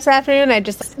for the rest of the afternoon, I'd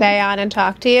just stay on and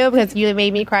talk to you, because you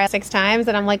made me cry 6 times,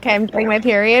 and I'm like, okay, I'm getting my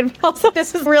period. Also,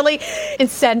 this is really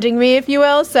incending me, if you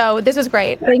will. So this was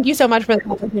great. Thank you so much for the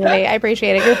opportunity. I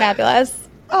appreciate it. You're fabulous.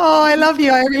 Oh, I love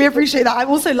you. I really appreciate that. I'm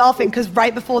also laughing because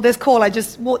right before this call, I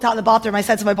just walked out of the bathroom. I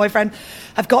said to my boyfriend,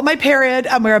 I've got my period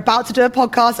and we're about to do a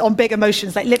podcast on big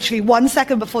emotions. Like literally 1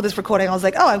 second before this recording, I was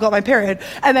like, oh, I've got my period.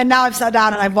 And then now I've sat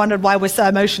down and I've wondered why we're so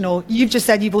emotional. You've just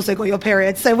said you've also got your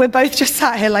period. So we're both just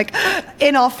sat here like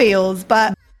in our feels,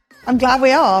 but I'm glad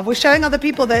we are. We're showing other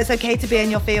people that it's okay to be in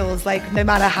your feels, like no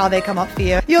matter how they come up for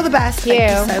you. You're the best.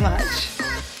 Thank you so much.